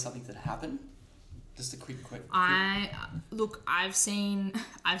surgical airway is something that happened. Just a quick. I've seen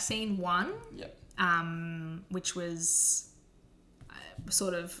one, Yep. which was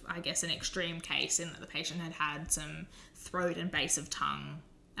sort of, I guess, an extreme case in that the patient had some throat and base of tongue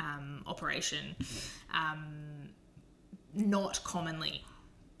operation. Not commonly,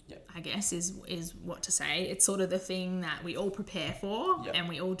 I guess is what to say. It's sort of the thing that we all prepare for, and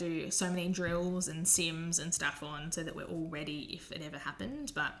we all do so many drills and sims and stuff on so that we're all ready if it ever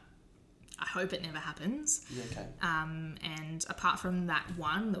happened, but I hope it never happens. Yeah, okay. And apart from that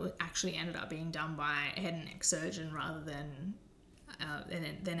one that actually ended up being done by a head and neck surgeon rather than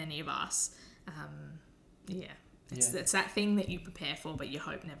any of us, It's that thing that you prepare for, but you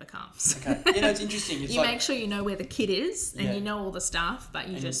hope never comes. Okay. It's interesting. It's you make sure you know where the kit is and you know all the stuff, but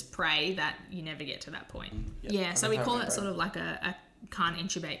you just pray that you never get to that point. So we call it sort of like a can't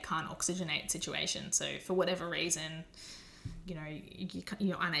intubate, can't oxygenate situation. So for whatever reason,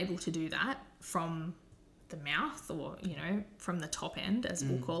 you're unable to do that from the mouth or, from the top end, as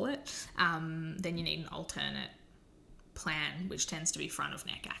we'll call it, then you need an alternate plan, which tends to be front of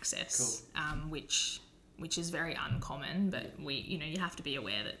neck access, which is very uncommon, but you have to be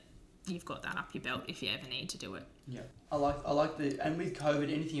aware that you've got that up your belt if you ever need to do it. Yeah. I like and with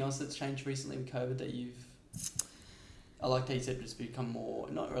COVID, anything else that's changed recently with COVID that I like that you said it's become more,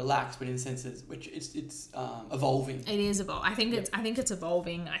 not relaxed, but in the sense that which it's evolving. It is evolving. I think it's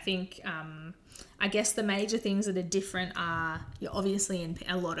evolving. I think, I guess the major things that are different are you're obviously in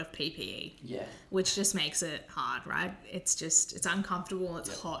a lot of PPE. Yeah. Which just makes it hard, right? It's uncomfortable,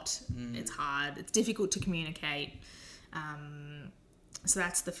 it's hot, it's hard, it's difficult to communicate. So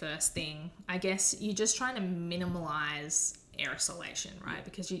that's the first thing. I guess you're just trying to minimalize aerosolation, right?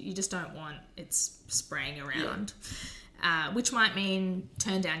 Because you just don't want it spraying around. Which might mean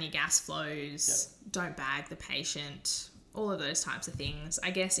turn down your gas flows, don't bag the patient, all of those types of things. I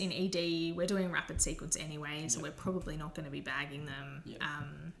guess in ED, we're doing rapid sequence anyway, so we're probably not going to be bagging them.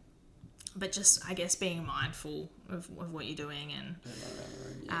 But just, I guess, being mindful of what you're doing.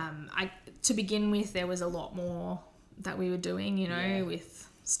 And to begin with, there was a lot more that we were doing, with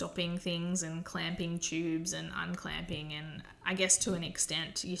stopping things and clamping tubes and unclamping, and I guess to an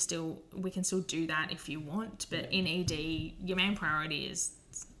extent we can still do that if you want, but in ED your main priority is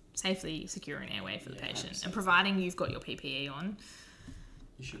safely securing airway for the patient, 100%. And providing you've got your PPE on,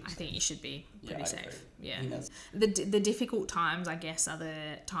 I think you should be pretty safe. The difficult times, I guess, are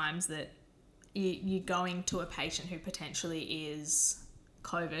the times that you're going to a patient who potentially is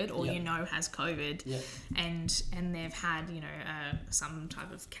COVID or has COVID, and they've had some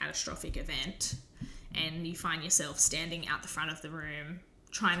type of catastrophic event, and you find yourself standing out the front of the room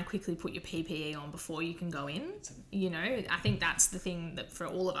trying to quickly put your PPE on before you can go in. I think that's the thing that for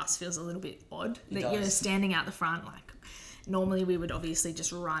all of us feels a little bit odd, that you're standing out the front. Like normally we would obviously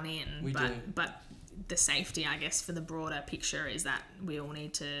just run in, but the safety, I guess, for the broader picture is that we all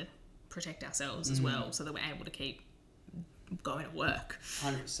need to protect ourselves as well, so that we're able to keep going to work.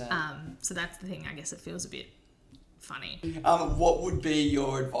 100%. So that's the thing, I guess it feels a bit funny. What would be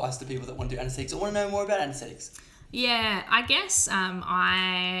your advice to people that want to do anaesthetics or want to know more about anaesthetics? Yeah, I guess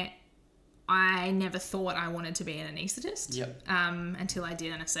I never thought I wanted to be an anaesthetist. Until I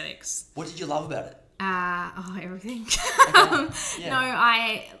did anaesthetics. What did you love about it? Everything. No,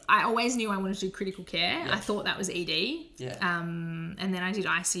 I always knew I wanted to do critical care. I thought that was ED. And then I did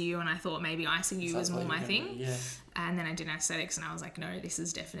ICU, and I thought maybe ICU was more my thing. And then I did anaesthetics, and I was like, no, this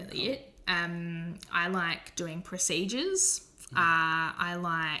is definitely it. I like doing procedures.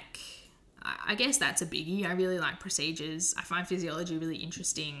 I guess that's a biggie. I really like procedures. I find physiology really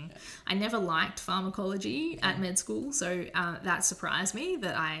interesting. I never liked pharmacology at med school, so that surprised me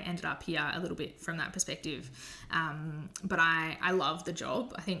that I ended up here a little bit from that perspective. But I love the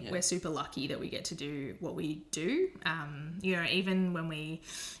job. I think we're super lucky that we get to do what we do. Even when you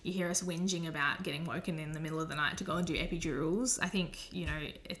hear us whinging about getting woken in the middle of the night to go and do epidurals, I think,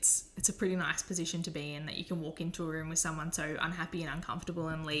 it's a pretty nice position to be in, that you can walk into a room with someone so unhappy and uncomfortable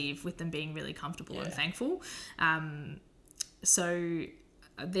and leave with them being really comfortable and thankful. So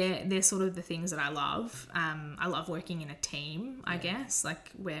they're sort of the things that I love. I love working in a team, I guess. Like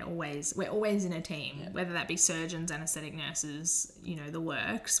we're always in a team, whether that be surgeons, anaesthetic nurses, the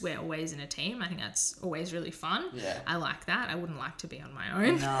works, we're always in a team. I think that's always really fun. I like that. I wouldn't like to be on my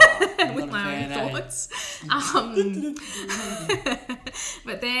own with my own thoughts.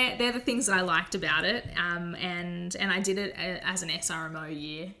 But they're the things that I liked about it. And I did it as an SRMO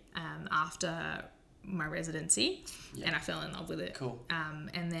year after my residency, and I fell in love with it. Cool.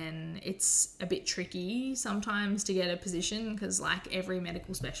 And then it's a bit tricky sometimes to get a position because, like every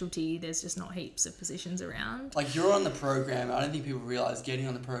medical specialty, there's just not heaps of positions around. Like you're on the program. I don't think people realise getting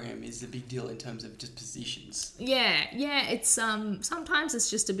on the program is a big deal in terms of just positions. Yeah. It's sometimes it's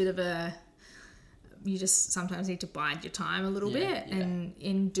just a bit of a. You just sometimes need to bide your time a little bit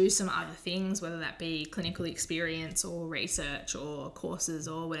and do some other things, whether that be clinical experience or research or courses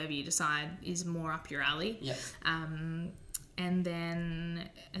or whatever you decide is more up your alley. Yeah. And then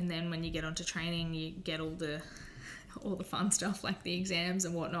when you get onto training, you get all the fun stuff like the exams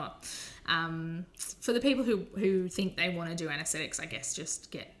and whatnot. For the people who think they want to do anaesthetics, I guess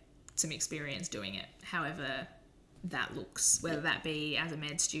just get some experience doing it, however that looks, whether that be as a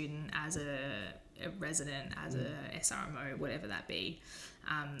med student, as a resident, as a SRMO, whatever that be.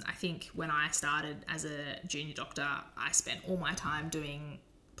 I think when I started as a junior doctor, I spent all my time doing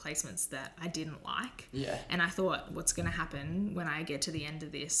placements that I didn't like. Yeah. And I thought, what's going to happen when I get to the end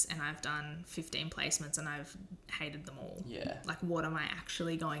of this and I've done 15 placements and I've hated them all? Yeah. Like, what am I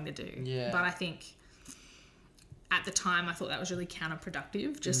actually going to do? Yeah. But I think at the time I thought that was really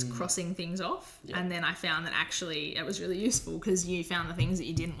counterproductive, just crossing things off. Yeah. And then I found that actually it was really useful because you found the things that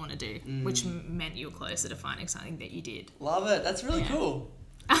you didn't want to do, which meant you were closer to finding something that you did. Love it. That's really cool.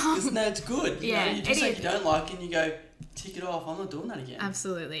 Because no, it's good. You know, you do something you don't like and you go, tick it off, I'm not doing that again.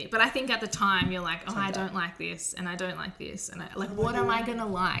 Absolutely. But I think at the time you're like, I don't like this and I don't like this. And what am I going to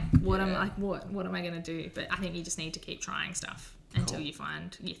like? What am I going to do? But I think you just need to keep trying stuff until you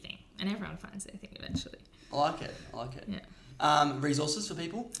find your thing. And everyone finds their thing eventually. I like it. Yeah. Resources for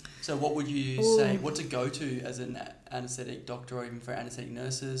people. So what would you say, what to go to as an anaesthetic doctor or even for anaesthetic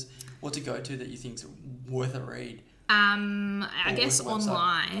nurses? What to go to that you think's worth a read? I guess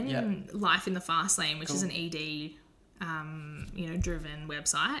online, Life in the Fast Lane, which is an ED, driven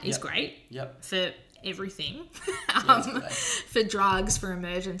website, is great. Yep. For everything. Yeah, for drugs, for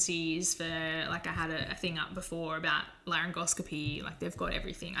emergencies, for like I had a thing up before about laryngoscopy. Like they've got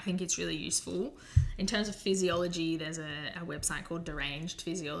everything. I think it's really useful. In terms of physiology, there's a website called Deranged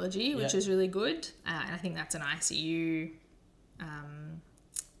Physiology, which is really good. And I think that's an ICU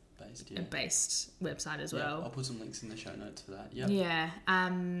based website as well. I'll put some links in the show notes for that. Yep. Yeah.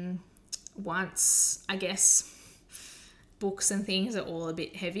 Once, I guess, books and things are all a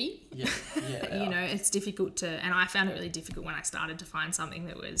bit heavy. Yeah. It's difficult to, and I found it really difficult when I started to find something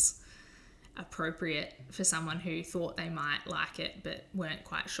that was appropriate for someone who thought they might like it but weren't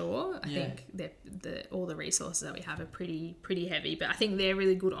quite sure. I think all the resources that we have are pretty heavy, but I think they're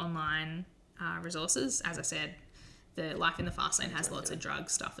really good online resources. As I said, the Life in the Fast Lane has lots of drug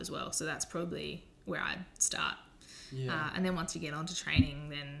stuff as well, so that's probably where I'd start. Yeah. And then once you get onto training,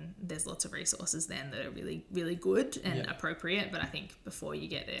 then there's lots of resources then that are really, really good and appropriate. But I think before you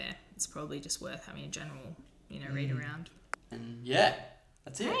get there, it's probably just worth having a general, read around. And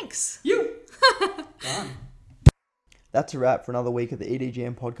that's it. Thanks. You. Done. That's a wrap for another week of the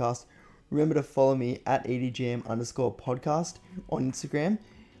EDGM podcast. Remember to follow me at EDGM_podcast on Instagram.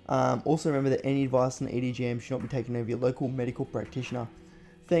 Also remember that any advice on EDGM should not be taken over your local medical practitioner.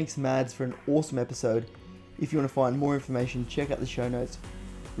 Thanks, Mads, for an awesome episode. If you want to find more information, check out the show notes.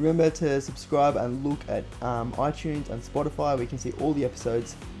 Remember to subscribe and look at iTunes and Spotify where you can see all the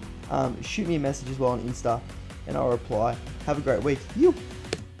episodes. Shoot me a message as well on Insta and I'll reply. Have a great week. You.